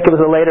lunch break. It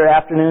was a later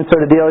afternoon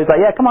sort of deal. He's like,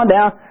 yeah, come on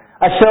down.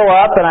 I show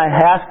up, and I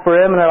ask for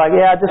him, and they're like,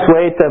 yeah, just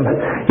wait.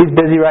 He's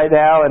busy right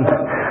now. And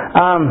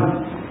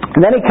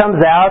then he comes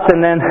out, and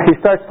then he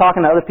starts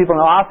talking to other people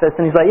in the office,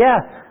 and he's like,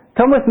 yeah,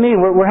 come with me.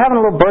 We're having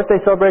a little birthday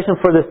celebration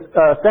for this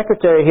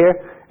secretary here,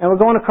 and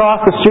we're going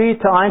across the street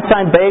to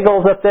Einstein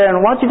Bagels up there,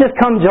 and why don't you just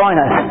come join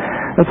us?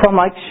 And so I'm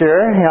like,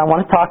 sure. I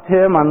want to talk to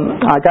him.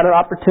 I got an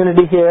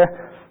opportunity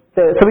here.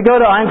 So we go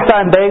to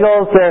Einstein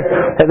Bagels.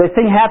 They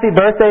sing happy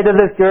birthday to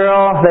this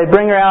girl. They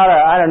bring her out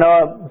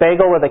a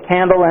bagel with a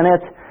candle in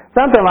it.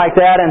 Something like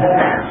that, and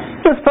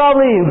there's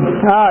probably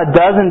a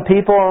dozen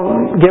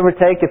people, give or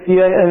take, I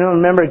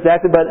don't remember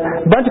exactly, but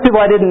a bunch of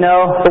people I didn't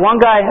know. The one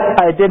guy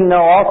I didn't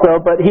know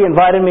also, but he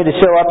invited me to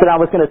show up, and I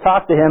was going to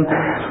talk to him.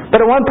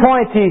 But at one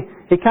point,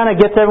 he kind of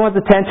gets everyone's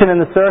attention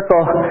in the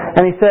circle,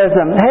 and he says,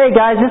 hey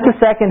guys, just a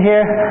second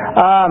here.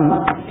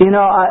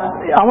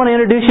 I want to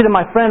introduce you to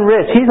my friend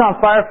Rich. He's on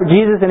fire for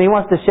Jesus, and he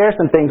wants to share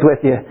some things with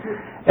you.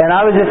 And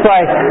I was just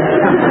like,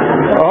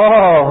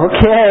 oh,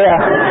 okay.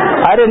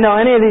 I didn't know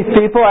any of these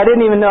people. I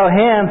didn't even know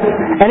him.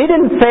 And he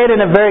didn't say it in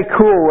a very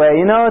cool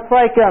way. It's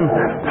like,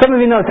 some of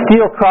you know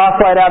Steele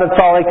Crosslight out of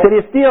Salt Lake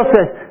City. If Steele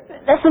says,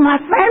 this is my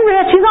friend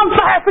Rich, he's on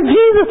fire for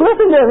Jesus,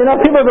 listen to him.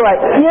 People are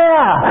like,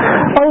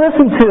 yeah, I'll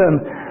listen to him.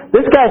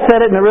 This guy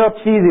said it in a real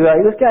cheesy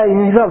way. This guy,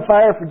 he's on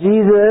fire for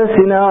Jesus,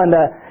 and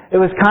it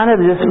was kind of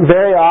just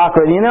very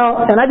awkward,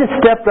 and I just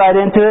stepped right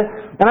into it,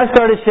 and I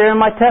started sharing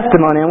my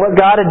testimony and what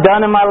God had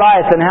done in my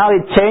life and how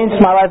He'd changed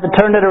my life and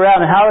turned it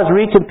around and how I was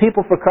reaching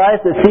people for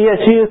Christ at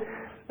CSU.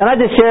 And I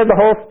just shared the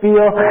whole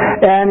spiel,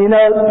 and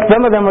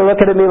some of them were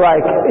looking at me like,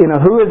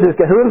 who is this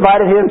guy? Who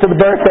invited him to the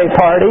birthday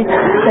party?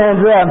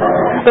 And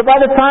but by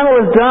the time it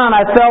was done,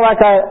 I felt like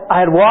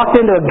I had walked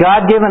into a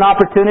God-given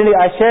opportunity.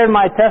 I shared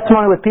my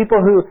testimony with people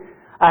who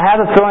I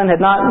have a feeling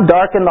had not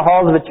darkened the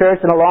halls of a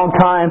church in a long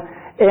time.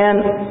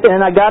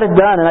 And I got it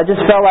done, and I just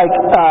felt like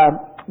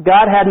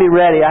God had me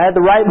ready. I had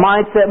the right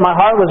mindset. My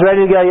heart was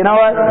ready to go, you know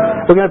what?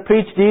 We're going to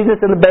preach Jesus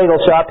in the bagel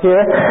shop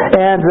here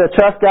and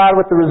trust God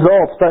with the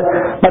results. But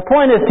my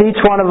point is to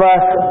each one of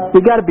us,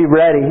 we've got to be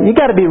ready. You've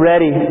got to be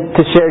ready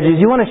to share Jesus.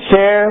 You want to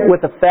share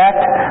with effect,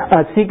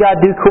 see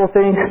God do cool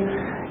things?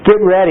 Get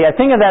ready. I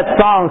think of that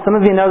song. Some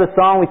of you know the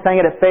song. We sang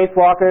it at Faith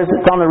Walkers.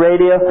 It's on the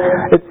radio.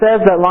 It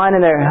says that line in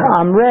there,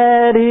 I'm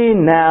ready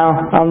now.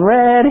 I'm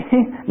ready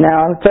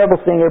now. I'm a terrible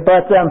singer,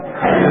 but it's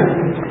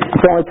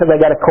only because I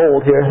got a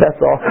cold here.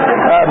 That's all.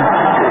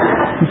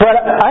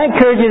 But I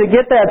encourage you to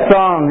get that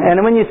song.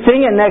 And when you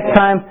sing it next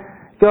time,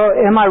 go,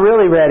 am I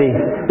really ready?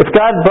 If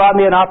God brought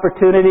me an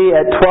opportunity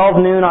at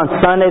 12 noon on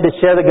Sunday to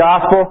share the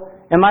gospel,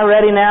 am I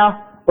ready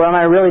now? Or am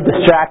I really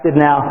distracted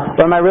now?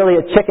 Or am I really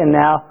a chicken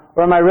now?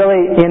 Or am I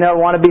really,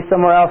 want to be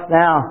somewhere else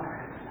now?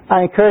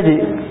 I encourage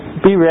you,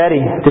 be ready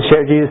to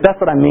share Jesus. That's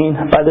what I mean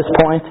by this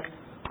point.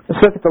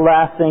 Let's look at the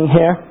last thing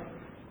here.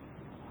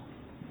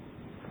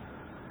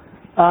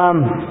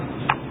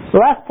 The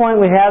last point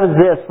we have is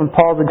this from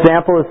Paul's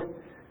example is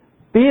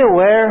be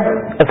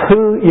aware of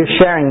who you're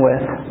sharing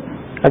with.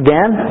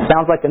 Again,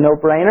 sounds like a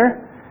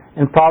no-brainer,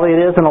 and probably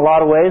it is in a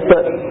lot of ways,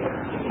 but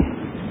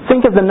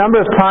think of the number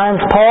of times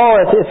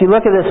Paul, if you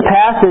look at this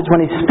passage,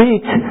 when he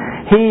speaks,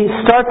 he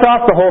starts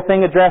off the whole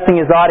thing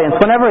addressing his audience.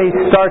 Whenever he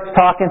starts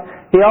talking,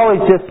 he always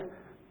just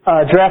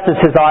addresses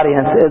his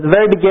audience. At the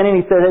very beginning,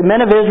 he says,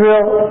 "Men of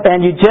Israel and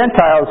you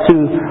Gentiles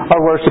who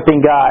are worshiping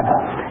God."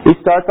 He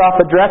starts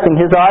off addressing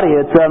his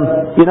audience.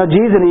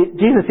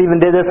 Jesus even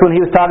did this when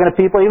he was talking to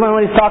people, even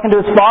when he's talking to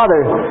his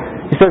Father.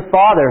 He says,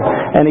 "Father,"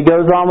 and he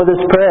goes on with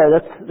his prayer.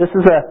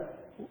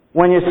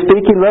 When you're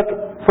speaking, look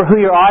for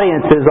who your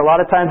audience is. A lot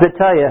of times they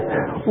tell you,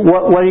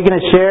 what are you going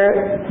to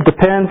share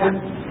depends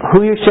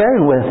who you're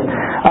sharing with.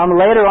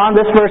 Later on,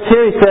 this verse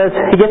here,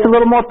 he gets a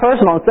little more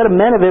personal. Instead of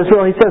men of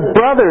Israel, he says,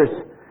 brothers,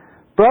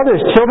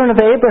 children of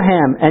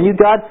Abraham, and you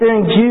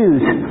God-fearing Jews.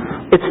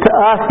 It's to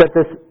us that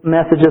this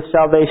message of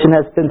salvation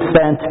has been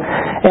sent.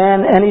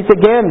 And he's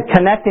again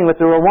connecting with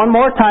the world. One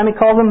more time he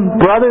calls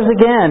them brothers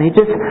again. He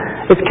just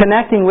is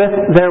connecting with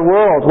their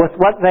world, with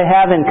what they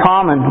have in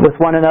common with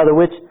one another,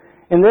 which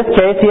in this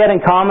case he had in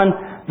common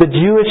the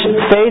Jewish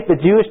faith, the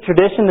Jewish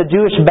tradition, the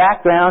Jewish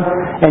background,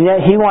 and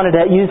yet he wanted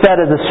to use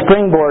that as a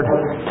springboard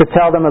to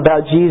tell them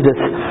about Jesus.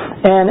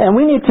 And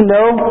we need to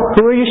know,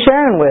 who are you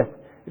sharing with?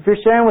 If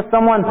you're sharing with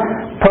someone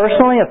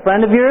personally, a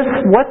friend of yours,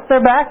 what's their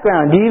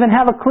background? Do you even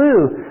have a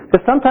clue? Because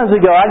sometimes we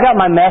go, I got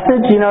my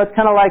message, it's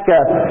kind of like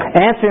an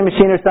answering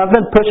machine or something,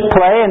 push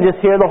play and just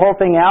hear the whole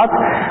thing out.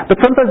 But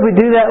sometimes we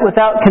do that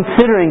without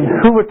considering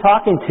who we're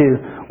talking to,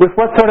 with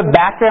what sort of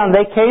background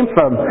they came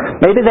from.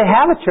 Maybe they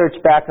have a church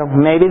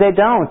background, maybe they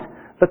don't.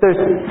 But there's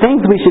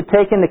things we should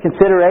take into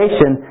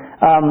consideration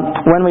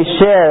when we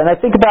share. And I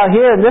think about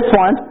here in this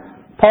one,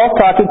 Paul's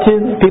talking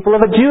to people of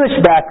a Jewish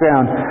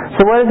background.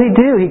 So what does he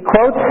do? He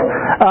quotes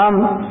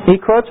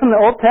from the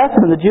Old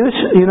Testament, the Jewish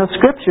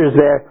scriptures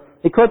there.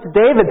 He quotes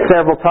David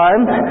several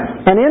times,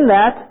 and in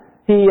that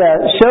he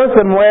shows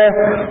them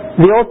where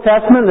the Old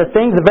Testament, the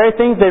very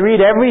things they read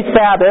every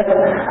Sabbath,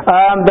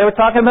 they were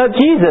talking about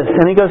Jesus.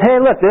 And he goes,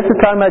 hey, look, this is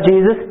talking about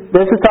Jesus.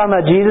 This is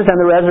talking about Jesus and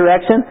the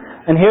resurrection.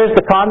 And here's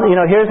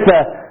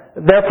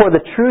therefore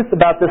the truth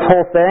about this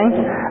whole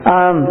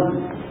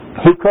thing.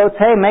 He quotes,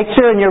 hey, make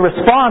sure in your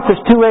response, there's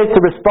two ways to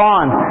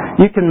respond.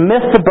 You can miss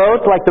the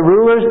boat like the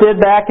rulers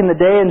did back in the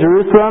day in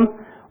Jerusalem,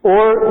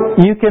 or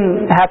you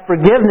can have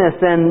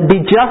forgiveness and be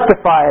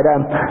justified.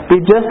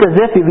 Be just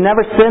as if you've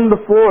never sinned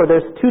before.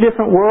 There's two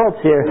different worlds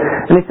here.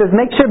 And he says,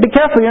 be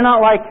careful, you're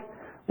not like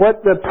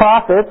what the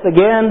prophets,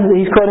 again,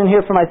 he's quoting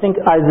here from, I think,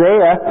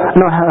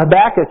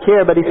 Habakkuk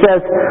here, but he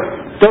says,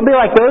 don't be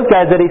like those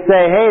guys that he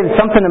say, hey,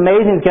 something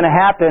amazing is going to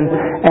happen,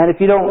 and if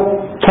you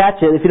don't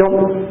catch it, if you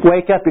don't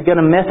wake up, you're going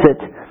to miss it.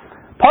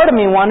 Part of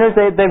me wonders,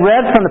 they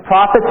read from the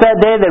prophets that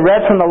day, they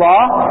read from the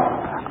law.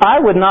 I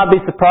would not be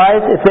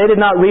surprised if they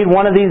did not read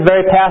one of these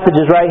very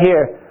passages right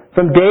here.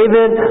 From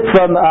David,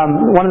 from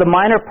one of the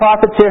minor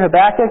prophets here,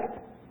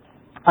 Habakkuk.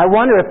 I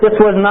wonder if this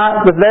was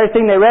not the very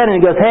thing they read, and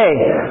he goes, hey,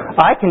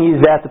 I can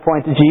use that to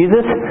point to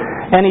Jesus.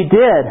 And he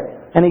did.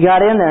 And he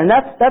got in there. And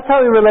that's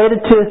how he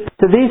related to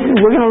these.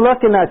 We're going to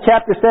look in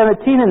chapter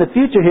 17 in the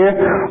future here,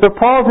 where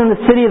Paul's in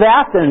the city of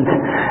Athens.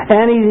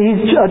 And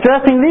he's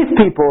addressing these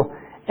people.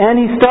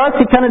 And he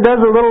kind of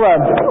does a little,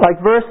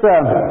 like verse 17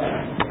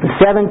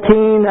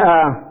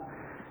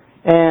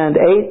 and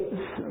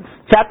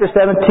 8. Chapter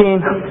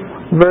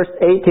 17, verse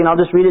 18. I'll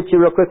just read it to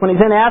you real quick. When he's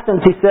in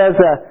Athens, he says...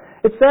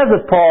 It says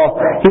of Paul,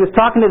 he was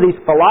talking to these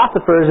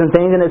philosophers and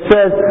things, and it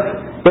says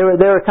they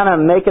were kind of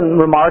making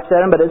remarks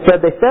at him, but they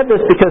said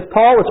this because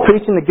Paul was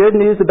preaching the good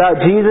news about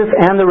Jesus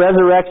and the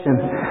resurrection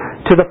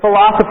to the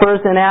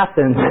philosophers in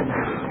Athens.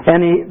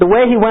 And the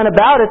way he went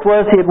about it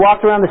was he had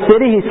walked around the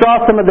city, he saw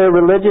some of their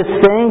religious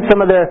things,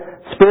 some of their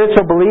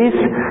spiritual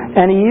beliefs,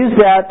 and he used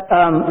that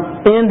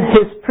in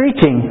his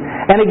preaching.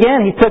 And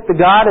again, he took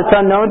the God that's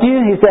unknown to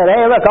you, he said,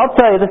 hey, look, I'll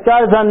tell you, this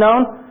God is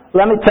unknown.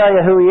 Let me tell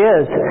you who he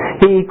is.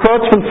 He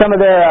quotes from some of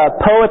their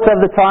poets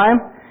of the time.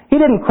 He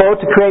didn't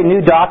quote to create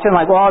new doctrine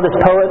like, this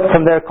poet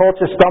from their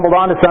culture stumbled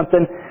onto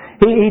something.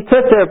 He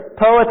took their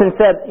poets and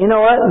said, you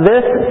know what,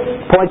 this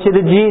points you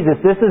to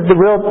Jesus. This is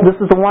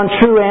the one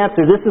true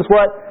answer. This is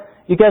what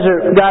you guys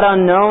are God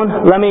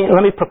unknown. Let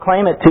me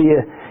proclaim it to you.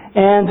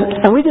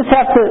 And we just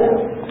have to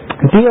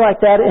be like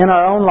that in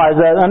our own lives.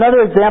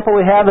 Another example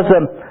we have is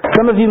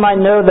some of you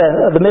might know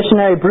the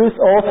missionary Bruce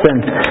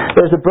Olson.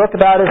 There's a book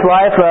about his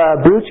life,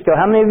 Bruchko.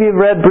 How many of you have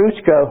read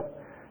Bruchko?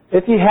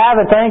 If you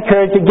haven't, I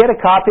encourage you to get a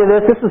copy of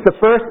this. This is the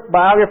first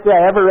biography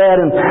I ever read,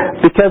 and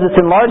because it's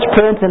in large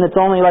print and it's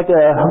only like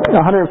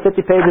 150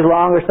 pages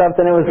long or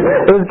something, it was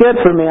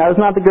good for me. I was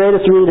not the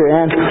greatest reader,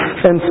 and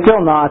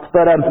still not.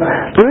 But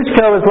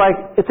Bruchko is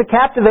it's a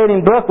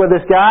captivating book where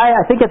this guy,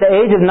 I think at the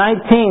age of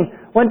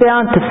 19, went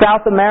down to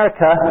South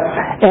America,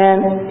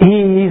 and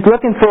he's he's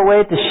looking for a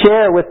way to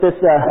share with this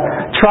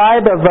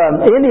tribe of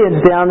Indians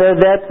down there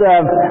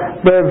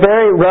they're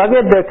very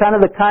rugged. They're kind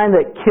of the kind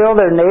that kill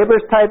their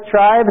neighbors type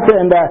tribes,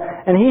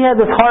 and he had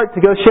this heart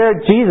to go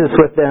share Jesus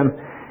with them.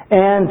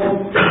 And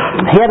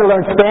he had to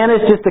learn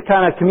Spanish just to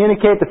kind of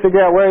communicate, to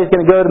figure out where he's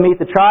going to go to meet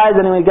the tribes.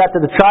 And then when he got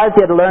to the tribes,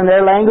 he had to learn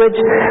their language.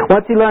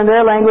 Once he learned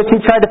their language, he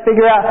tried to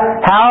figure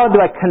out, how do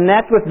I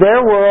connect with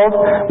their world,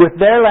 with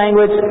their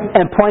language,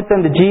 and point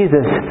them to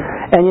Jesus?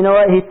 And you know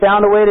what? He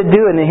found a way to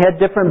do it, and he had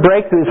different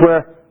breakthroughs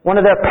where one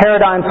of their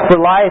paradigms for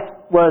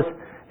life was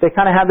they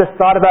kind of have this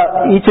thought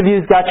about each of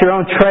you's got your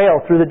own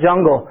trail through the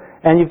jungle.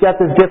 And you've got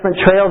this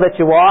different trail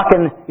that you walk,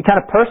 and you kind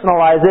of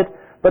personalize it.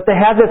 But they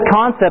have this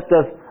concept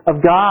of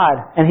God,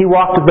 and He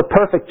walked the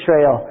perfect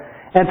trail.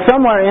 And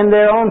somewhere in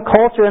their own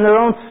culture, in their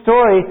own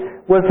story,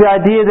 was the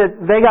idea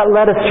that they got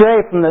led astray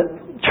from the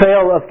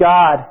trail of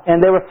God, and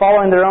they were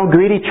following their own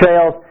greedy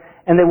trails,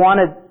 and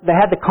they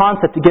had the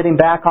concept of getting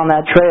back on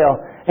that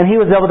trail. And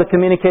He was able to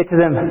communicate to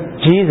them,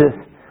 Jesus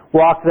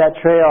walked that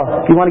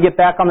trail. If you want to get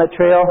back on that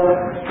trail,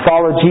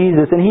 follow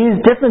Jesus. And He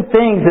used different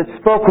things that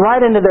spoke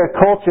right into their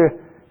culture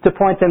to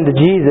point them to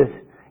Jesus.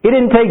 He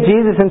didn't take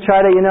Jesus and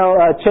try to,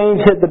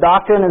 change the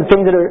doctrine and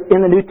things that are in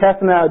the New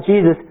Testament about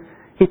Jesus.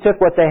 He took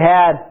what they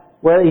had,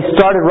 He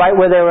started right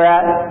where they were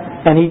at,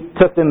 and He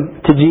took them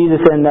to Jesus.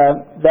 And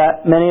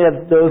that many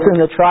of those in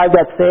the tribe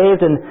got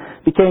saved and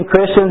became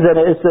Christians.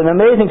 And it's an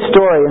amazing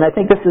story. And I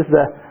think this is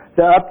the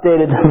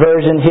updated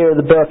version here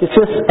of the book. It's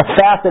just a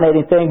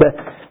fascinating thing. But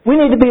we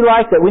need to be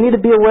like that. We need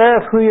to be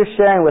aware of who you're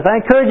sharing with. I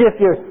encourage you, if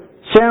you're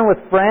sharing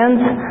with friends,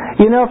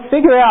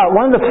 figure out.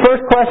 One of the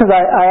first questions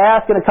I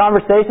ask in a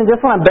conversation,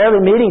 just when I'm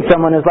barely meeting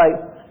someone, is like,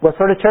 what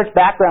sort of church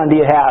background do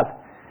you have?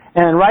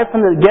 And right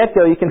from the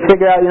get-go, you can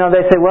figure out,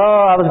 they say,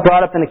 well, I was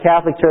brought up in a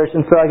Catholic church.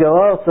 And so I go,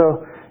 oh, so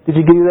did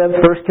you do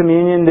that first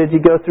communion? Did you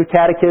go through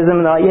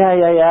catechism? And they're like,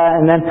 yeah.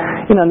 And then,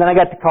 and then I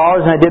got to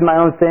college and I did my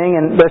own thing.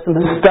 And there's some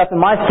stuff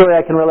in my story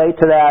I can relate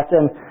to that.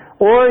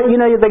 Or,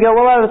 they go,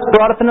 well, I was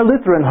brought up in a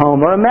Lutheran home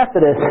or a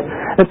Methodist.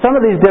 And some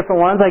of these different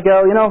ones, I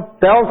go,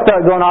 bells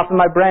start going off in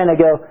my brain. I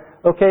go,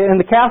 okay,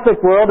 in the Catholic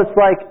world, it's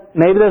like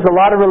maybe there's a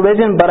lot of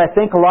religion, but I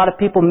think a lot of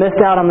people miss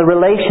out on the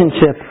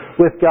relationship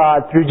with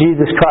God through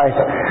Jesus Christ.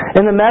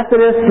 In the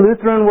Methodist,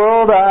 Lutheran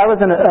world, I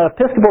was in an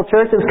Episcopal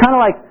church. It was kind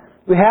of like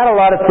we had a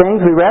lot of things.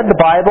 We read the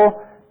Bible,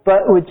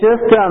 but we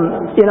just,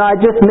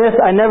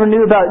 I never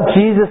knew about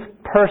Jesus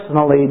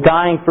personally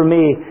dying for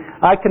me.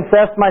 I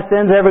confessed my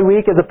sins every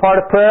week as a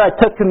part of prayer. I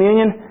took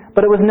communion,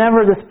 but it was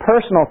never this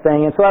personal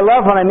thing. And so I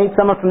love when I meet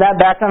someone from that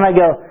background, I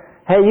go,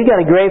 hey, you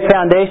got a great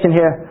foundation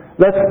here.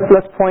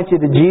 Let's point you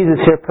to Jesus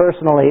here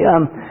personally.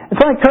 And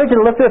so I encourage you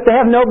to look through. If they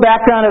have no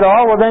background at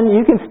all, well then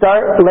you can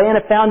start laying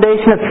a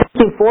foundation of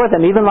thinking for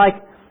them, even like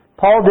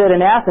Paul did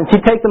in Athens.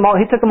 He took them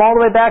all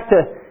the way back to,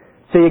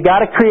 so you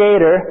got a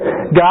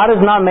Creator. God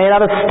is not made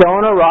out of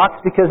stone or rocks,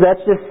 because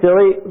that's just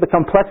silly. The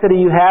complexity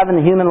you have in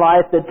the human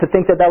life, to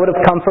think that would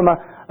have come from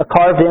a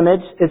carved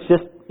image, it's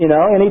just,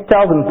 and He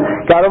tells them,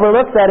 God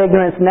overlooks that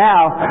ignorance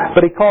now,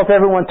 but He calls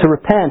everyone to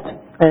repent.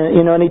 And,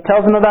 and He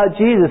tells them about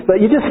Jesus.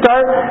 But you just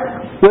start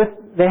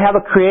with, they have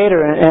a Creator,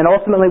 and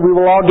ultimately we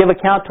will all give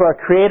account to our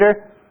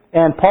Creator.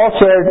 And Paul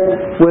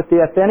shared with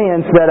the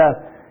Athenians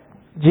that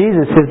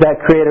Jesus is that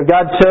Creator.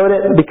 God showed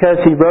it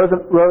because He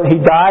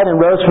died and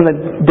rose from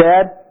the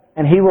dead,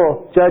 and He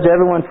will judge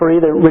everyone for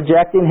either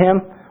rejecting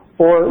Him,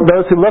 or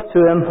those who look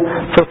to Him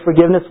for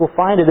forgiveness will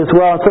find it as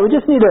well. And so we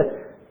just need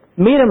to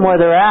meet them where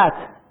they're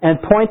at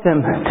and point them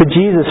to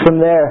Jesus from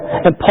there.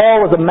 And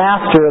Paul was a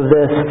master of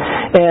this,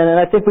 and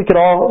I think we could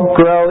all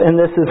grow in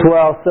this as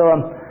well. So,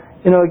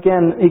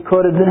 again, he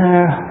quoted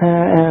there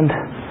and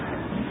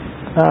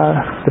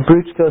the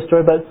Bruchko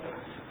story, but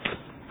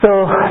so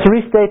to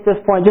restate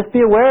this point, just be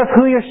aware of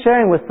who you're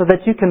sharing with so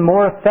that you can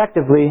more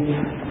effectively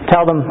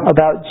tell them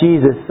about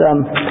Jesus.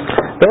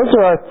 Those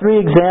are our three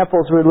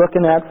examples we're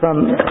looking at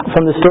from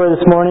the story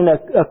this morning.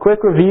 A quick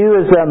review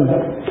is,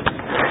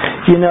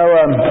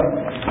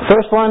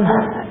 first one,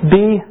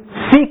 be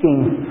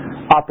seeking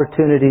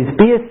opportunities.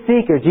 Be a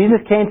seeker. Jesus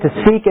came to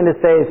seek and to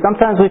save.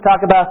 Sometimes we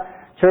talk about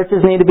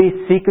churches need to be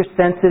seeker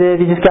sensitive.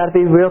 You just got to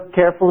be real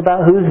careful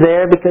about who's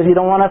there because you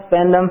don't want to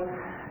offend them.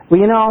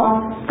 Well,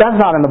 that's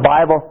not in the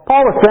Bible.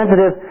 Paul was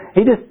sensitive.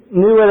 He just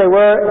knew where they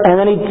were, and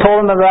then he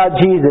told them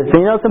about Jesus.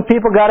 And some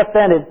people got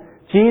offended.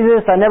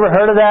 Jesus, I never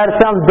heard of that.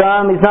 It sounds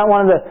dumb. He's not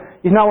one of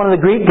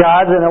the Greek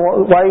gods, and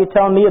why are you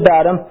telling me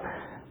about him?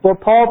 Well,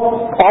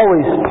 Paul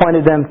always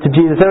pointed them to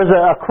Jesus. There's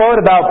a quote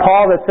about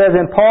Paul that says,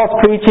 in Paul's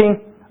preaching,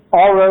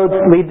 all roads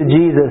lead to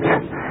Jesus.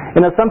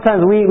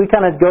 Sometimes we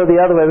kind of go the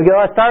other way. We go,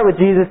 I start with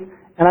Jesus,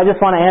 and I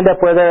just want to end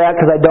up where they're at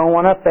because I don't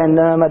want to offend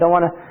them. I don't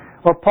want to...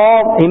 Well,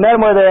 Paul, he met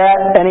them where they're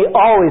at, and he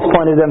always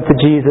pointed them to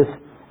Jesus.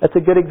 That's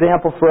a good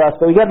example for us.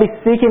 But we've got to be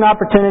seeking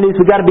opportunities.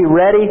 We've got to be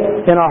ready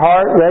in our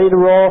heart, ready to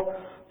roll,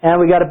 and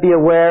we've got to be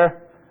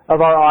aware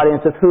of our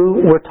audience, of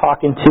who we're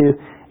talking to.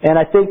 And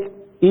I think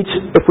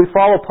if we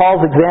follow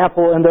Paul's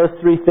example in those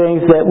three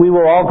things, that we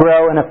will all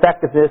grow in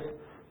effectiveness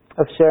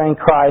of sharing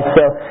Christ.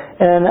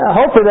 And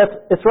hopefully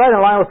it's right in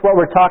line with what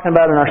we're talking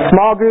about in our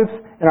small groups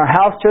in our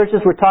house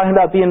churches, we're talking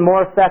about being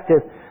more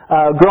effective,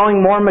 growing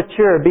more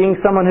mature, being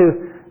someone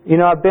who,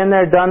 I've been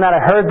there, done that,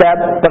 I heard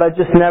that, but I've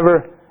just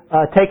never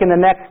taken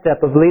the next step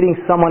of leading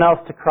someone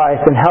else to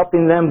Christ and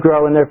helping them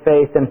grow in their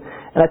faith. And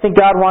I think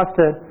God wants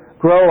to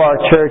grow our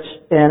church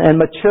and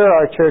mature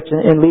our church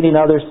in leading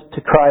others to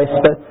Christ.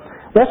 But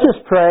let's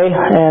just pray,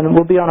 and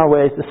we'll be on our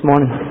ways this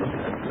morning.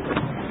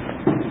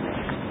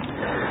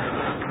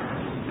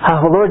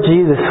 Lord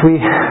Jesus,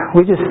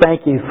 we just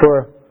thank you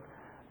for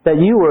that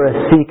you were a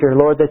seeker,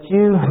 Lord, that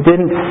you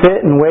didn't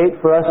sit and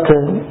wait for us to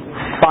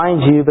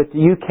find you, but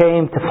you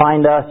came to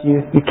find us.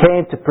 You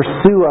came to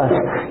pursue us.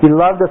 You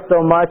loved us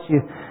so much.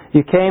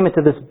 You came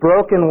into this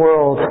broken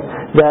world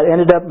that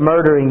ended up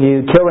murdering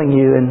you, killing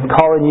you, and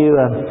calling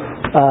you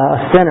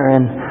a sinner,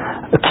 and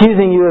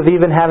accusing you of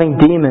even having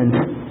demons.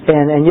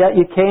 And yet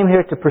you came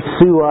here to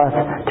pursue us,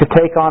 to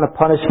take on a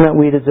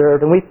punishment we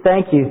deserved. And we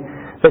thank you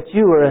that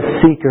you were a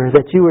seeker,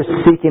 that you were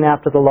seeking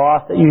after the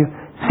lost, that you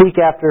seek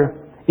after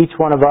each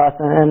one of us.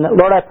 And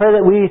Lord, I pray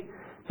that we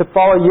could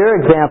follow your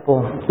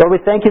example. Lord,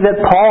 we thank you that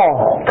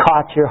Paul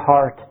caught your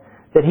heart,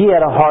 that he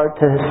had a heart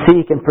to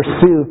seek and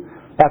pursue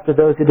after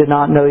those who did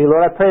not know you.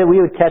 Lord, I pray that we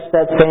would catch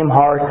that same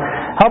heart.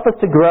 Help us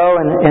to grow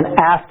in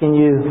asking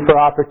you for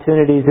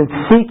opportunities and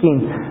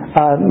seeking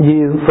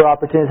you for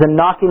opportunities and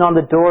knocking on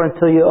the door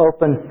until you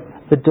open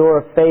the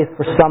door of faith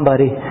for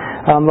somebody.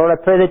 Lord, I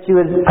pray that you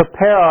would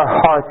prepare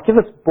our hearts. Give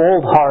us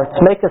bold hearts.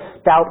 Make us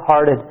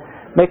stout-hearted.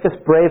 Make us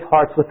brave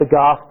hearts with the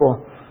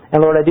gospel. And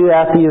Lord, I do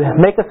ask that you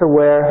make us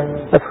aware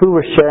of who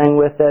we're sharing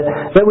with,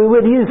 that we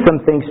would use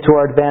some things to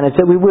our advantage,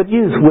 that we would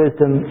use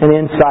wisdom and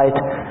insight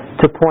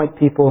to point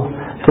people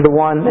to the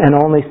one and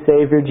only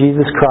Savior,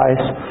 Jesus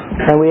Christ.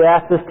 And we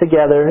ask this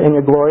together in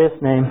your glorious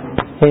name.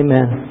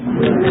 Amen.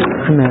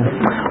 Amen.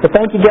 Well,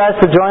 thank you guys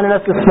for joining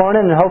us this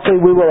morning, and hopefully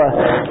we will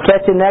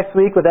catch you next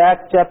week with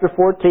Acts chapter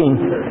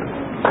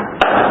 14.